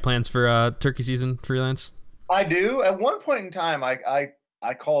 You got plans for turkey season, freelance? I do. At one point in time, I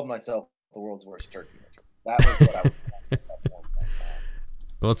called myself the world's worst turkey hunter. That was what I was.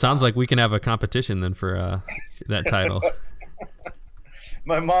 Well, it sounds like we can have a competition then for that title.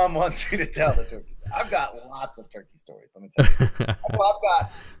 My mom wants me to tell the turkey story. I've got lots of turkey stories. Let me tell you.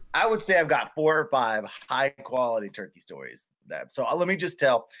 I would say I've got 4 or 5 high quality turkey stories. So let me just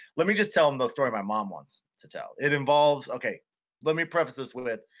tell them the story my mom wants to tell. It involves, okay, let me preface this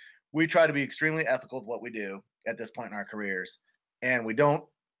with, we try to be extremely ethical with what we do at this point in our careers. And we don't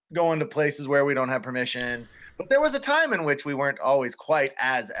go into places where we don't have permission. But there was a time in which we weren't always quite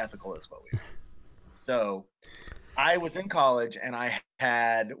as ethical as what we do. So I was in college and I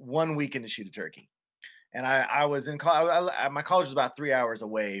had 1 weekend to shoot a turkey. And I was in college. My college was about 3 hours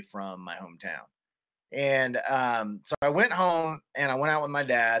away from my hometown. And so I went home and I went out with my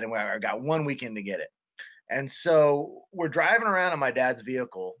dad and I got 1 weekend to get it. And so we're driving around in my dad's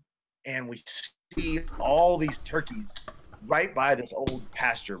vehicle and we see all these turkeys right by this old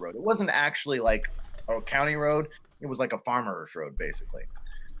pasture road. It wasn't actually like a county road. It was like a farmer's road, basically.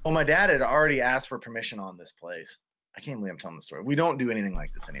 Well, my dad had already asked for permission on this place. I can't believe I'm telling the story. We don't do anything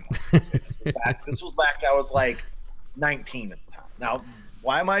like this anymore. This was back, I was like 19 at the time. Now,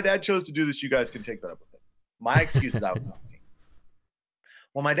 why my dad chose to do this, you guys can take that up with him. My excuse is I was 19.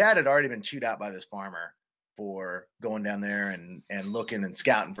 Well, my dad had already been chewed out by this farmer for going down there and looking and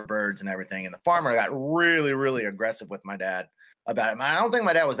scouting for birds and everything. And the farmer got really, really aggressive with my dad about it. I don't think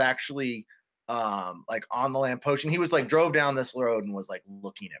my dad was actually like on the land poaching. He was like drove down this road and was like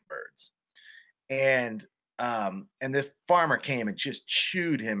looking at birds. And this farmer came and just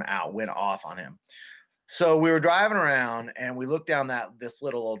chewed him out, went off on him. So we were driving around and we looked down this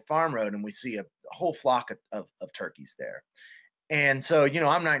little old farm road and we see a whole flock of turkeys there. And so, you know,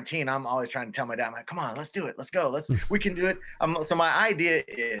 I'm 19. I'm always trying to tell my dad, I'm like, come on, let's do it. Let's go. We can do it. So my idea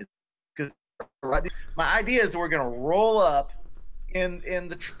is, we're going to roll up in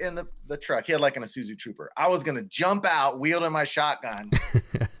the truck. He had like an Isuzu Trooper. I was going to jump out, wielding my shotgun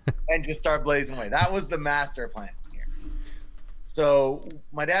and just start blazing away. That was the master plan here. So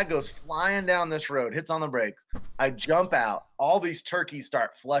my dad goes flying down this road, hits on the brakes. I jump out. All these turkeys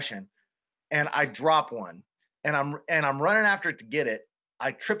start flushing and I drop one. And I'm running after it to get it.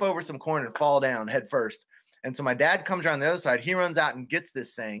 I trip over some corn and fall down head first. And so my dad comes around the other side. He runs out and gets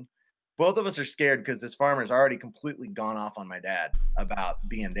this thing. Both of us are scared because this farmer's already completely gone off on my dad about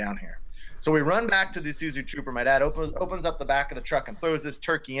being down here. So we run back to the Isuzu Trooper. My dad opens up the back of the truck and throws this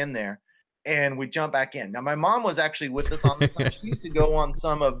turkey in there. And we jump back in. Now, my mom was actually with us on this hunt. She used to go on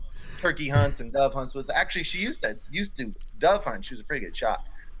some of turkey hunts and dove hunts. She used to dove hunt. She was a pretty good shot.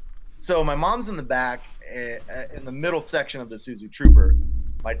 So my mom's in the back, in the middle section of the Isuzu Trooper.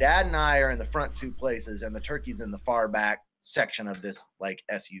 My dad and I are in the front 2 places, and the turkey's in the far back section of this like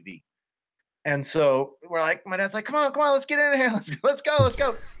SUV. And so we're like, my dad's like, come on, let's get in here, let's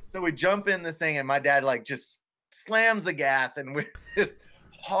go. So we jump in this thing, and my dad like just slams the gas, and we're just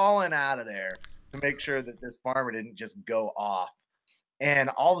hauling out of there to make sure that this farmer didn't just go off. And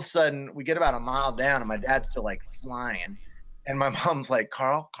all of a sudden, we get about a mile down, and my dad's still like flying. And my mom's like,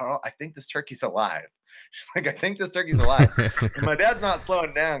 Carl, I think this turkey's alive. She's like, I think this turkey's alive. And my dad's not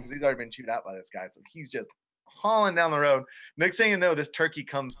slowing down because he's already been chewed out by this guy. So he's just hauling down the road. Next thing you know, this turkey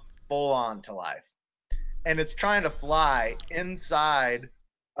comes full on to life. And it's trying to fly inside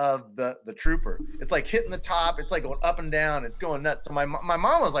of the trooper. It's like hitting the top. It's like going up and down. It's going nuts. So my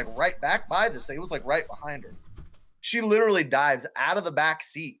mom was like right back by this thing. It was like right behind her. She literally dives out of the back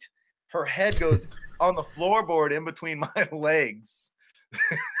seat. Her head goes on the floorboard in between my legs.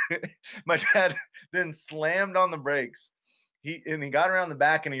 My dad then slammed on the brakes. He got around the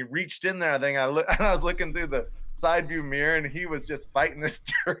back and he reached in there. I was looking through the side view mirror and he was just fighting this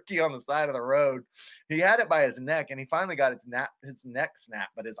turkey on the side of the road. He had it by his neck and he finally got his neck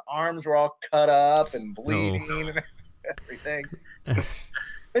snapped, but his arms were all cut up and bleeding and everything. And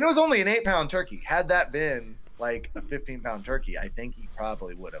it was only an 8-pound turkey. Had that been like a 15-pound turkey, I think he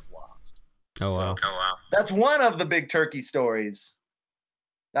probably would have lost. Oh wow. That's one of the big turkey stories.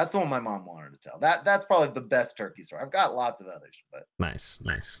 That's the one my mom wanted to tell. That's probably the best turkey story. I've got lots of others, but nice.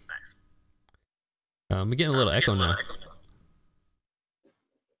 We're getting a little echo now.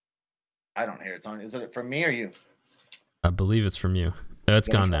 I don't hear it. Is it from me or you? I believe it's from you. It's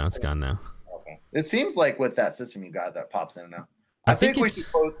gone now. Okay. It seems like with that system you got that pops in and out. I think we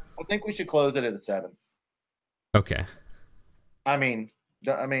should close it at 7. Okay. I mean,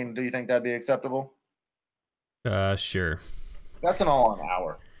 do you think that'd be acceptable? Sure. That's an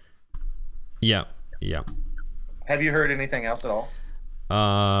hour. Yeah. Have you heard anything else at all?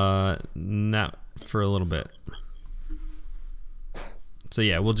 Not for a little bit. So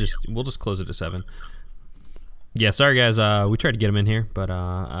yeah, we'll just close it at 7. Yeah, sorry guys. We tried to get him in here, but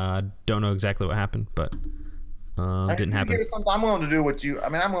I don't know exactly what happened, but didn't happen. I'm willing to do what you.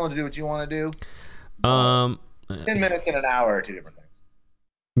 I'm willing to do what you want to do. 10 minutes and an hour are two different things.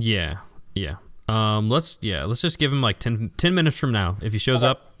 Yeah. Let's just give him like 10 minutes from now. If he shows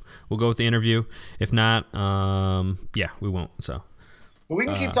up, we'll go with the interview. If not, we won't. So. But we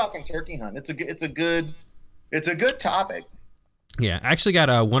can keep talking turkey hunt. It's a good topic. Yeah, I actually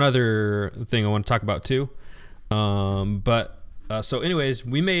got one other thing I want to talk about too. So anyways,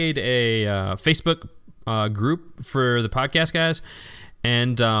 we made a Facebook group for the podcast guys,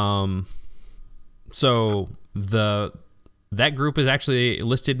 and so that group is actually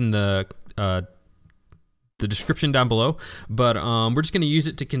listed in the description down below. But we're just going to use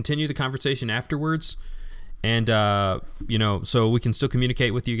it to continue the conversation afterwards. And, so we can still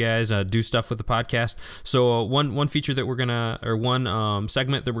communicate with you guys, do stuff with the podcast. So one feature that one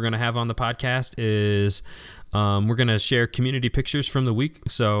segment that we're going to have on the podcast is we're going to share community pictures from the week.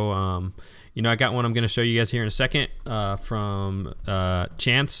 So, I got one I'm going to show you guys here in a second from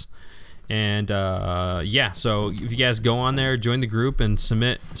Chance. And so if you guys go on there, join the group and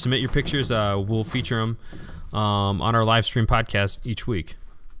submit your pictures, we'll feature them on our live stream podcast each week.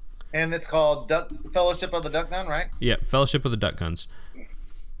 And it's called Fellowship of the Duck Gun, right? Yeah, Fellowship of the Duck Guns.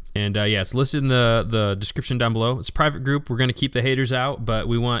 And it's listed in the description down below. It's a private group. We're going to keep the haters out, but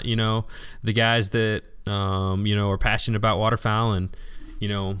we want, the guys that, are passionate about waterfowl and,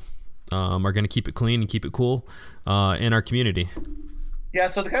 are going to keep it clean and keep it cool in our community. Yeah,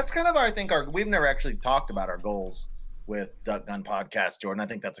 so that's kind of we've never actually talked about our goals with Duck Gun Podcast, Jordan. I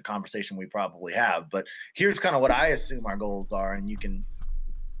think that's a conversation we probably have. But here's kind of what I assume our goals are, and you can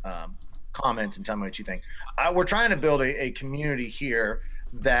comment and tell me what you think. We're trying to build a community here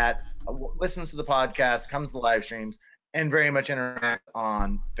that listens to the podcast, comes to the live streams, and very much interacts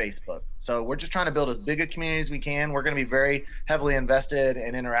on Facebook. So we're just trying to build as big a community as we can. We're going to be very heavily invested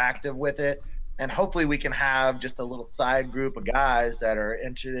and interactive with it. And hopefully we can have just a little side group of guys that are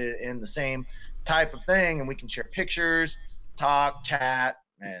interested in the same type of thing, and we can share pictures, talk, chat,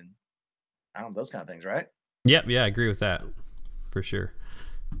 and those kind of things, right? Yep, yeah, I agree with that for sure.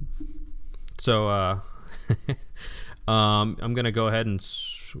 So I'm gonna go ahead and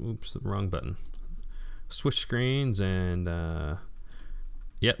oops, the wrong button. Switch screens and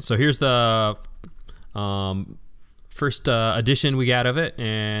so here's the first edition we got of it,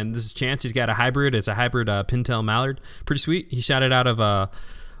 and this is Chance. He's got a hybrid. It's a hybrid pintail mallard. Pretty sweet. He shot it out of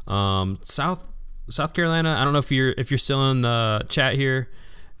South Carolina. I don't know if you're still in the chat here.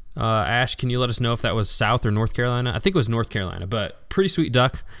 Ash, can you let us know if that was South or North Carolina? I think it was North Carolina, but pretty sweet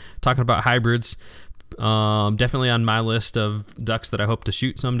duck. Talking about hybrids, definitely on my list of ducks that I hope to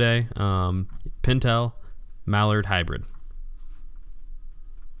shoot someday. Pintail mallard hybrid.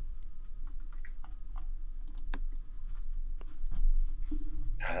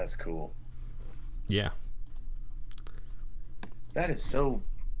 That's cool. Yeah. That is so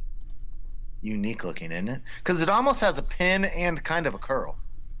unique looking, isn't it? Because it almost has a pin and kind of a curl.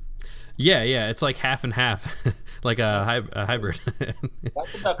 Yeah, it's like half and half, like a hybrid.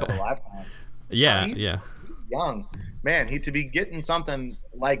 That's a duck of a lifetime. Yeah, he's young, man. To be getting something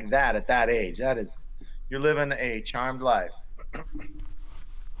like that at that age, you're living a charmed life.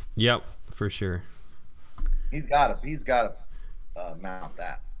 Yep, for sure. He's got to mount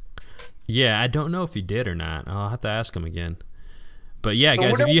that. Yeah, I don't know if he did or not. I'll have to ask him again. But yeah, so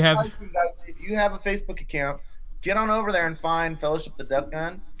guys, if you have a Facebook account, get on over there and find Fellowship the Duck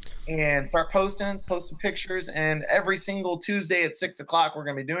Gun and start posting pictures. And every single Tuesday at 6 o'clock, we're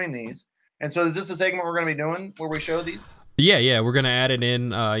going to be doing these. And so is this a segment we're going to be doing where we show these? Yeah, we're gonna add it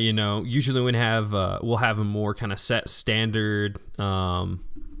in. Usually we'll have a more kind of set standard, outline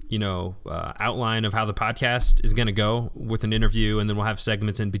of how the podcast is gonna go with an interview, and then we'll have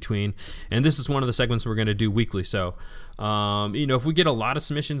segments in between. And this is one of the segments we're gonna do weekly. So, if we get a lot of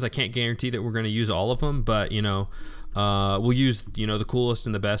submissions, I can't guarantee that we're gonna use all of them, but we'll use the coolest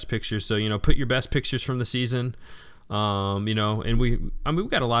and the best pictures. So put your best pictures from the season. And we've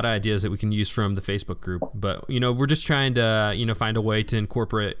got a lot of ideas that we can use from the Facebook group, but we're just trying to find a way to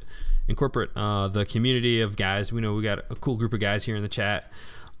incorporate the community of guys. We know we got a cool group of guys here in the chat,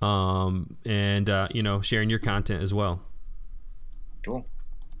 sharing your content as well. Cool.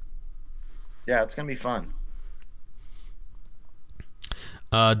 Yeah, it's gonna be fun.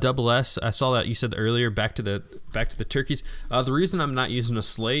 Double S, I saw that you said earlier. Back to the turkeys. The reason I'm not using a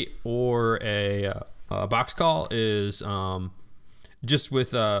slate or a box call is just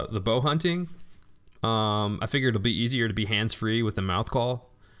with the bow hunting. I figured it'll be easier to be hands-free with the mouth call,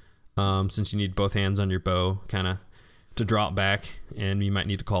 since you need both hands on your bow kind of to draw it back, and you might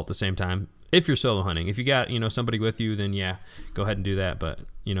need to call at the same time if you're solo hunting. If you got somebody with you, then yeah, go ahead and do that. But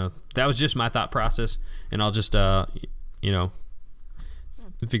that was just my thought process, and I'll just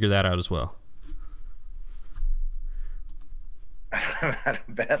figure that out as well. I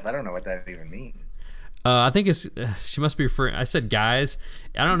don't know what that even means. I think she must be referring. I said guys.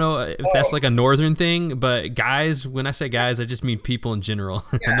 I don't know if that's like a northern thing, but guys. When I say guys, I just mean people in general.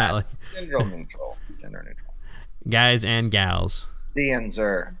 Yeah, not like gender neutral. Guys and gals. Z and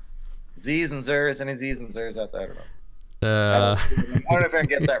Zer. Z's and Zers. Any Z's and Zers out there? I don't know. I don't know if I can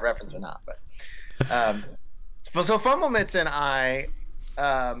get that reference or not. But so Fumblemitz and I,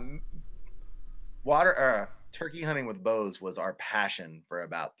 turkey hunting with bows was our passion for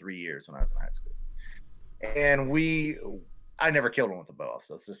about 3 years when I was in high school. And I never killed one with a bow,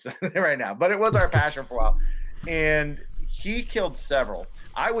 so it's just right now. But it was our passion for a while. And he killed several.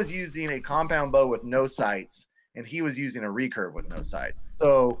 I was using a compound bow with no sights, and he was using a recurve with no sights.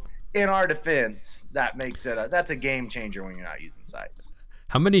 So in our defense, that makes it that's a game changer when you're not using sights.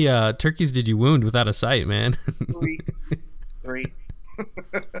 How many turkeys did you wound without a sight, man? Three.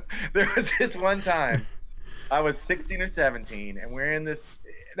 There was this one time. I was 16 or 17, and we're in this.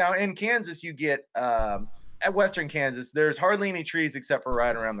 Now, in Kansas, you get, at Western Kansas, there's hardly any trees except for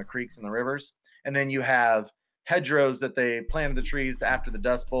right around the creeks and the rivers. And then you have hedgerows that they planted the trees after the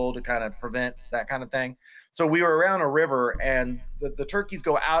Dust Bowl to kind of prevent that kind of thing. So we were around a river, and the turkeys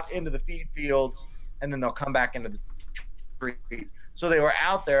go out into the feed fields, and then they'll come back into the trees. So they were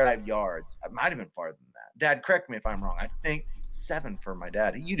out there at yards. It might have been farther than that. Dad, correct me if I'm wrong. I think 7 for my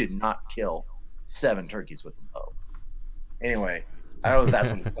dad. You did not kill 7 turkeys with a bow. Anyway, I don't know if that's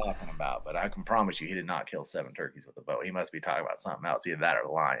what he's talking about, but I can promise you he did not kill 7 turkeys with a bow. He must be talking about something else, either that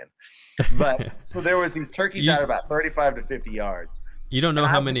or lying. But so there was these turkeys out about 35 to 50 yards. You don't know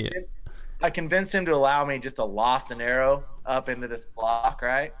how many. I convinced him to allow me just to loft an arrow up into this flock,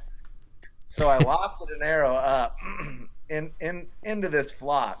 right? So I lofted an arrow up into this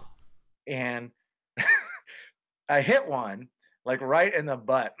flock, and I hit one like right in the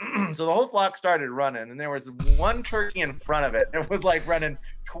butt. So the whole flock started running, and there was one turkey in front of it that was like running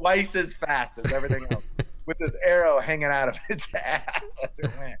twice as fast as everything else with this arrow hanging out of its ass as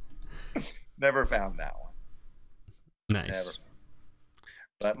it went. Never found that one. Nice. Never.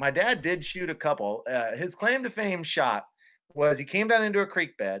 But my dad did shoot a couple. His claim to fame shot was he came down into a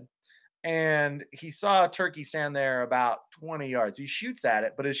creek bed, and he saw a turkey stand there about 20 yards. He shoots at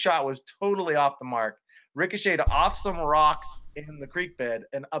it, but his shot was totally off the mark. Ricocheted off some rocks in the creek bed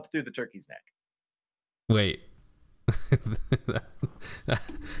and up through the turkey's neck. Wait.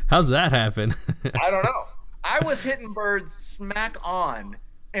 How's that happen? I don't know. I was hitting birds smack on,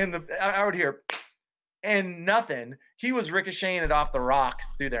 and I would hear and nothing. He was ricocheting it off the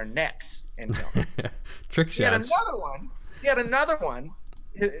rocks through their necks and trick shots. He had another one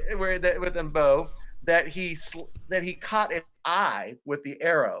with a bow that he caught its eye with the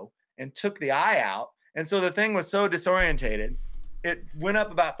arrow and took the eye out. And so the thing was so disorientated, it went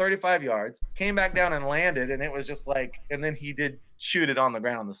up about 35 yards, came back down and landed, and it was just like, and then he did shoot it on the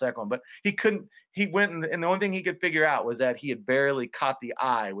ground on the second one, but he went, and the only thing he could figure out was that he had barely caught the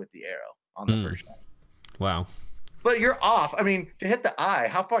eye with the arrow on the first shot. Wow. But you're off. I mean, to hit the eye,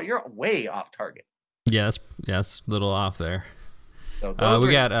 how far? You're way off target. Yeah, that's a little off there. So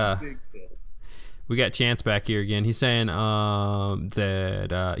we got Chance back here again. He's saying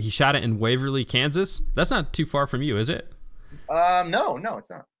that he shot it in Waverly, Kansas. That's not too far from you, is it? No, it's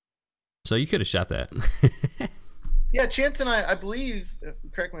not. So you could have shot that. Yeah, Chance and I believe,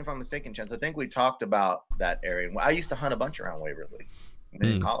 correct me if I'm mistaken, Chance, I think we talked about that area. I used to hunt a bunch around Waverly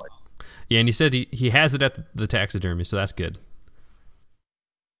in college. Yeah, and he said he has it at the taxidermy, so that's good.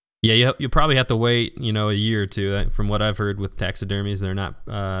 Yeah, you'll probably have to wait, a year or two. From what I've heard with taxidermies, they're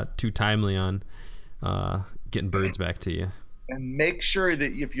not too timely on getting birds back to you. And make sure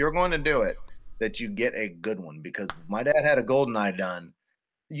that if you're going to do it, that you get a good one, because my dad had a goldeneye done.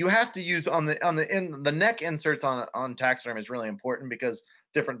 You have to use the neck inserts on taxidermy is really important, because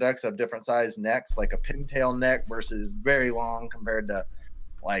different ducks have different size necks, like a pintail neck versus very long compared to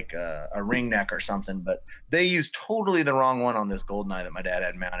like a ring neck or something. But they used totally the wrong one on this goldeneye that my dad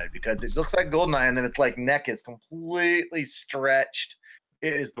had mounted, because it looks like goldeneye and then it's like neck is completely stretched.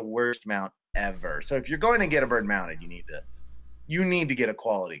 It is the worst mount ever. So if you're going to get a bird mounted, you need to get a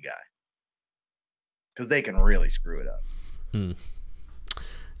quality guy, because they can really screw it up.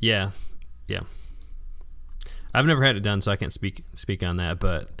 Yeah. I've never had it done, so I can't speak on that.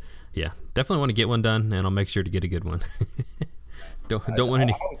 But yeah, definitely want to get one done, and I'll make sure to get a good one. don't want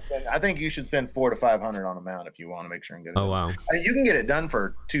any. I think you should spend $400 to $500 on a mount if you want to make sure and get it. Oh wow! I mean, you can get it done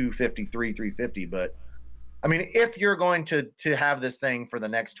for $250, $350, but I mean, if you're going to have this thing for the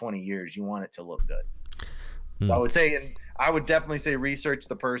next 20 years, you want it to look good. So I would say, and I would definitely say, research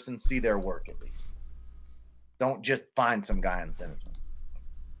the person, see their work at least. Don't just find some guy and send it to them.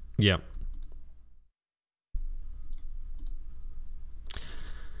 Yep.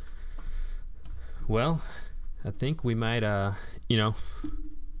 Well, I think we might, I think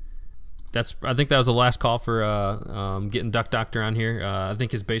that was the last call for getting Duck Doctor on here. I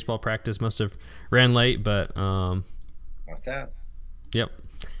think his baseball practice must have ran late, but must have. Yep.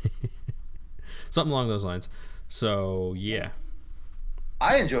 Something along those lines. So yeah,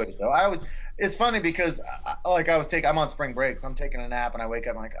 I enjoyed it though. It's funny because I'm on spring break, so I'm taking a nap and I wake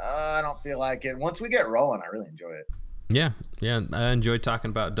up, I'm like, I don't feel like it. Once we get rolling, I really enjoy it. Yeah. I enjoy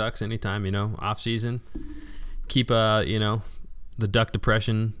talking about ducks anytime, off season. Keep the duck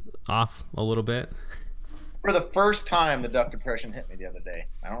depression off a little bit. For the first time, the duck depression hit me the other day.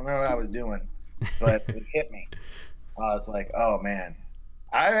 I don't know what I was doing, but it hit me. I was like, oh man.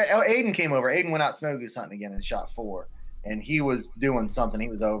 Aiden came over. Aiden went out snow goose hunting again and shot 4. And he was doing something. He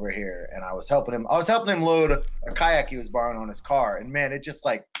was over here, and I was helping him. load a kayak he was borrowing on his car, and man, it just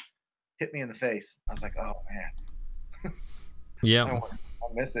like hit me in the face. I was like, oh man. Yeah, I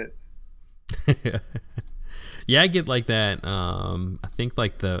miss it. Yeah, I get like that. I think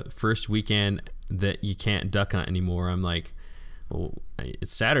like the first weekend that you can't duck hunt anymore, I'm like, well,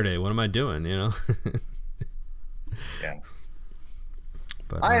 it's Saturday. What am I doing? Yeah.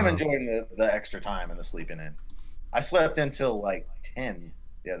 But I am enjoying the extra time and the sleeping in. I slept until like 10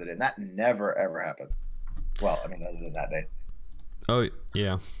 the other day, and that never ever happens. Well, I mean, other than that day. Oh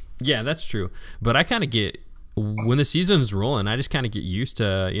yeah, that's true. But I kind of get, when the season's rolling, I just kind of get used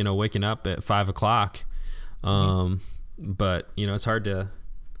to waking up at 5 o'clock. But it's hard to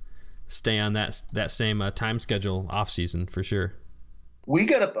stay on that same time schedule off season for sure. We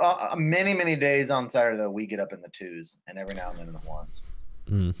get up many days on Saturday though. We get up in the 2s, and every now and then in the 1s.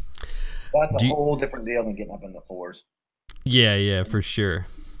 That's a whole different deal than getting up in the 4s. Yeah, for sure.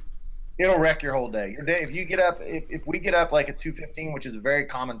 It'll wreck your whole day. Your day, if you get up, if we get up like at 2:15, which is a very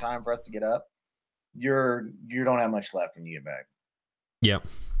common time for us to get up, you don't have much left when you get back. Yep.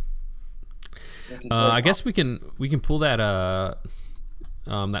 I guess we can pull that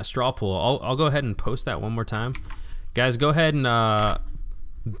that straw poll. I'll go ahead and post that one more time, guys. Go ahead and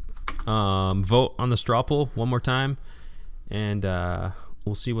vote on the straw poll one more time, and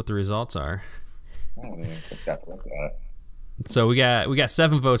we'll see what the results are. Oh, man. Look at it. So we got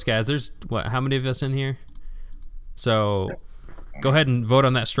 7 votes, guys. There's how many of us in here? So go ahead and vote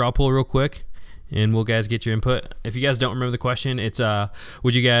on that straw poll real quick, and we'll guys get your input. If you guys don't remember the question, it's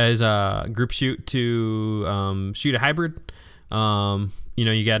would you guys group shoot to shoot a hybrid?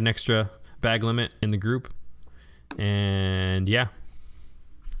 You got an extra bag limit in the group, and yeah,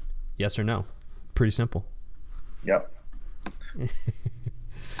 yes or no. Pretty simple. Yep.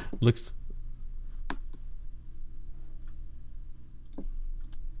 Looks.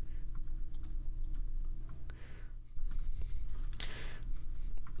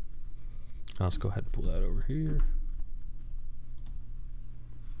 I'll just go ahead and pull that over here.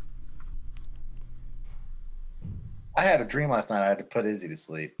 I had a dream last night. I had to put Izzy to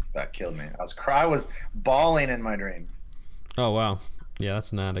sleep. That killed me. I was bawling in my dream. Oh wow. Yeah,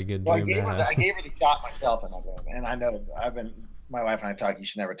 that's not a good dream. I gave her the shot myself in my dream, and I know my wife and I talk. You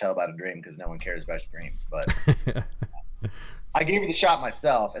should never tell about a dream because no one cares about your dreams. But I gave her the shot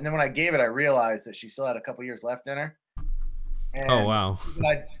myself, and then when I gave it, I realized that she still had a couple years left in her. And oh wow!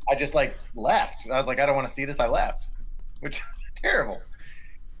 I just like left. I was like, I don't want to see this. I left. which is terrible.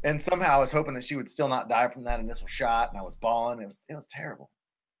 And somehow I was hoping that she would still not die from that initial shot, and I was bawling. It was terrible.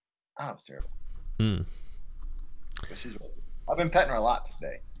 Oh, it was terrible. Hmm. But I've been petting her a lot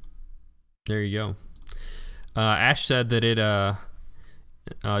today. There you go. Ash said that it.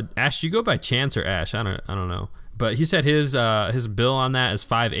 Ash, do you go by Chance or Ash? I don't know. But he said his bill on that is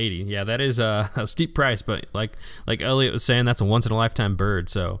 $580. Yeah, that is a steep price. But like Elliot was saying, that's a once in a lifetime bird.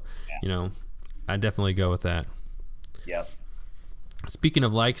 So, I definitely go with that. Yep. Speaking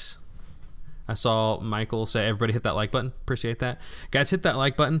of likes, I saw Michael say, everybody hit that like button. Appreciate that. Guys, hit that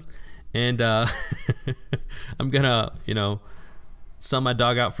like button. And I'm going to, sell my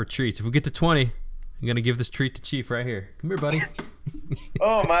dog out for treats. If we get to 20, I'm going to give this treat to Chief right here. Come here, buddy.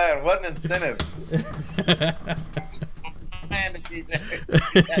 Oh, man. What an incentive.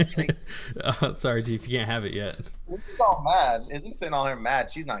 Sorry, Chief. You can't have it yet. He's all mad. Izzy's sitting all here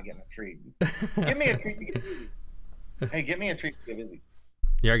mad. She's not getting a treat. Give me a treat to give Izzy. Hey, give me a treat to give Izzy.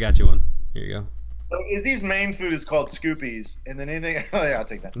 Yeah, I got you one. Here you go. So Izzy's main food is called Scoopies, and then anything. Oh yeah, I'll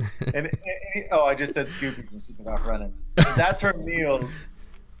take that. I just said Scoopies and she's off running. That's her meals.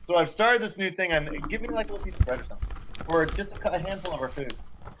 So I've started this new thing. Give me like a little piece of bread or something, or just a handful of her food.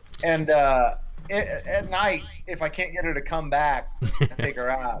 And at night, if I can't get her to come back and take her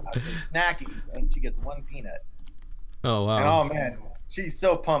out, I say Snackies, and she gets one peanut. Oh wow! And oh man, she's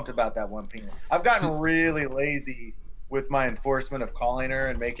so pumped about that one peanut. I've gotten really lazy with my enforcement of calling her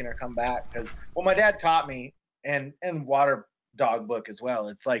and making her come back because, well, my dad taught me, and water dog book as well.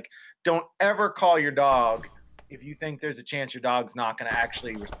 It's like, don't ever call your dog if you think there's a chance your dog's not going to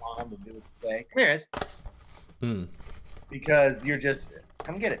actually respond and do what you say. Come here, Iz. Because you're just,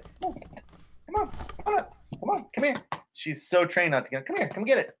 come get it. Come on up. Come on, come here. She's so trained not to get. Come here, come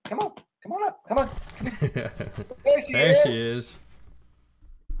get it. Come on up. Come on. There she is.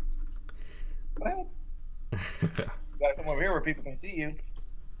 Go ahead. You gotta come over here where people can see you.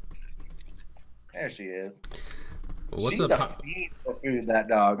 There she is. What's She's up? A fiend for food, that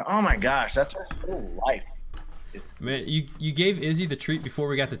dog. Oh my gosh, that's her whole life. Man, you gave Izzy the treat before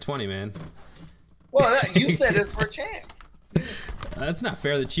we got to 20, man. Well, you said it's for Champ. That's not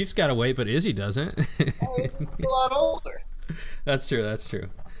fair. The Chief's got to wait, but Izzy doesn't. Oh, Izzy's a lot older. That's true.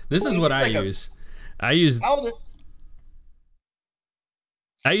 This is what I use. I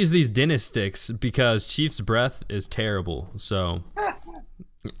use these dentist sticks because Chief's breath is terrible. So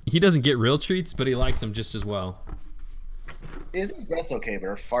he doesn't get real treats, but he likes them just as well. Izzy's breath's okay, but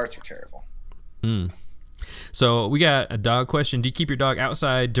her farts are terrible. So we got a dog question. Do you keep your dog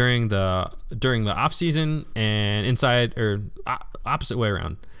outside during the off season and inside, or opposite way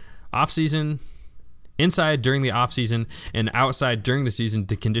around? Off season, inside during the off season, and outside during the season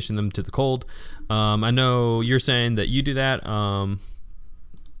to condition them to the cold. I know you're saying that you do that.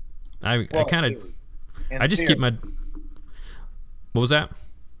 I just keep my. What was that?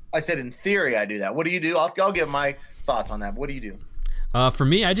 I said in theory I do that. What do you do? I'll give my thoughts on that. What do you do? For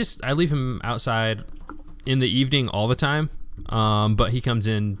me, I leave him outside in the evening all the time. But he comes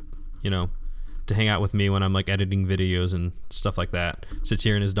in, to hang out with me when I'm like editing videos and stuff like that. Sits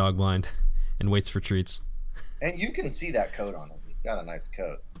here in his dog blind and waits for treats. And you can see that coat on him. He's got a nice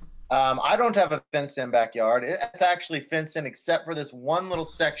coat. I don't have a fenced-in backyard. It's actually fenced in except for this one little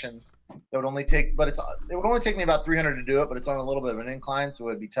section that would only take, it would only take me about 300 to do it, but it's on a little bit of an incline, so it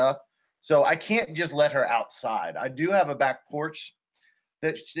would be tough. So I can't just let her outside. I do have a back porch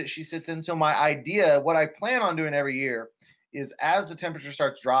that she sits in. So my idea, what I plan on doing every year, is as the temperature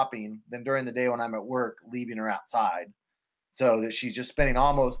starts dropping, then during the day when I'm at work, leaving her outside, so that she's just spending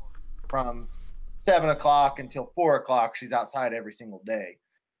almost from 7 o'clock until 4 o'clock. She's outside every single day.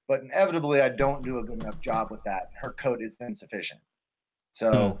 But inevitably, I don't do a good enough job with that. Her coat is insufficient.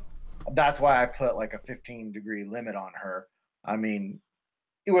 So that's why I put like a 15-degree limit on her. I mean,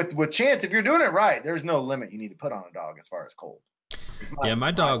 with Chance, if you're doing it right, there's no limit you need to put on a dog as far as cold. Yeah,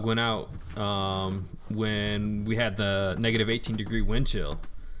 my dog went out when we had the negative 18-degree wind chill,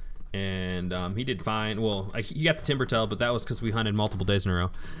 and he did fine. Well, he got the timber tail, but that was because we hunted multiple days in a row.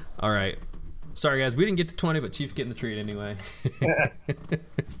 All right. Sorry, guys. We didn't get to 20, but Chief's getting the treat anyway. Here,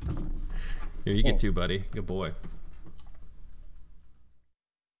 you get 2, buddy. Good boy.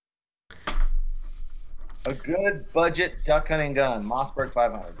 A good budget duck hunting gun, Mossberg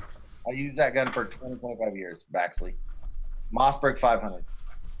 500. I used that gun for 20, 25 years, Baxley. Mossberg 500.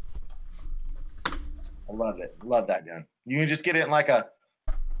 I loved it. Love that gun. You can just get it in like a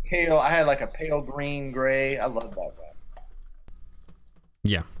pale, I had like a pale green, gray. I love that gun.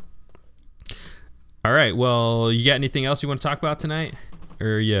 Yeah. All right. Well, you got anything else you want to talk about tonight?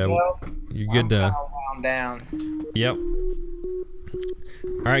 Or yeah, well, you're good to wound down. Yep.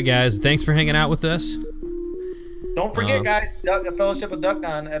 All right, guys. Thanks for hanging out with us. Don't forget, guys, Fellowship of Duck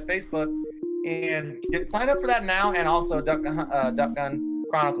Gun at Facebook, and sign up for that now, and also Duck Gun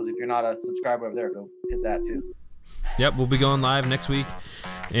Chronicles. If you're not a subscriber over there, go hit that too. Yep, we'll be going live next week.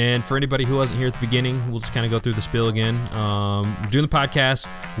 And for anybody who wasn't here at the beginning, we'll just kind of go through the spiel again. We're doing the podcast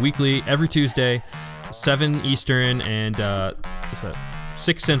weekly, every Tuesday, 7 Eastern and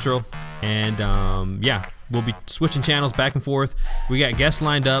 6 Central. And we'll be switching channels back and forth. We got guests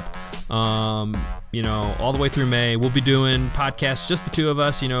lined up, all the way through May. We'll be doing podcasts, just the two of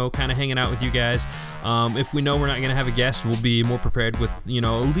us, kind of hanging out with you guys. If we know we're not going to have a guest, we'll be more prepared with,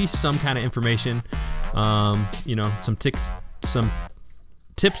 at least some kind of information, some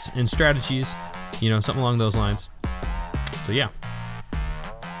tips and strategies, something along those lines. So, yeah.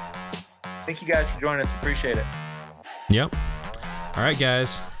 Thank you guys for joining us. Appreciate it. Yep. All right,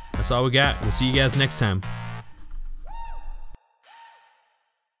 guys. That's all we got. We'll see you guys next time.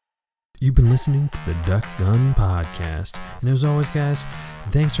 You've been listening to the Duck Gun Podcast. And as always, guys,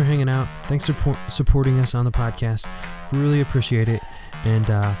 thanks for hanging out. Thanks for supporting us on the podcast. We really appreciate it. And,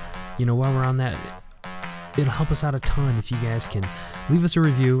 while we're on that, it'll help us out a ton if you guys can leave us a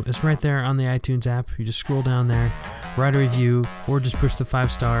review. It's right there on the iTunes app. You just scroll down there, write a review, or just push the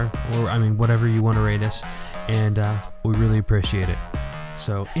 5-star, or, whatever you want to rate us. And we really appreciate it.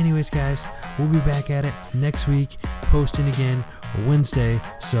 So anyways, guys, we'll be back at it next week, posting again Wednesday,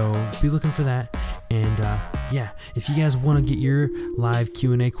 so be looking for that. And if you guys want to get your live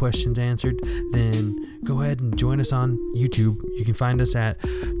Q&A questions answered, then go ahead and join us on YouTube. You can find us at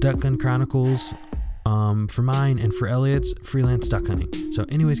Duck Gun Chronicles for mine, and for Elliot's, Freelance Duck Hunting. So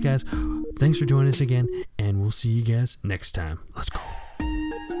anyways, guys, thanks for joining us again, and we'll see you guys next time. Let's go.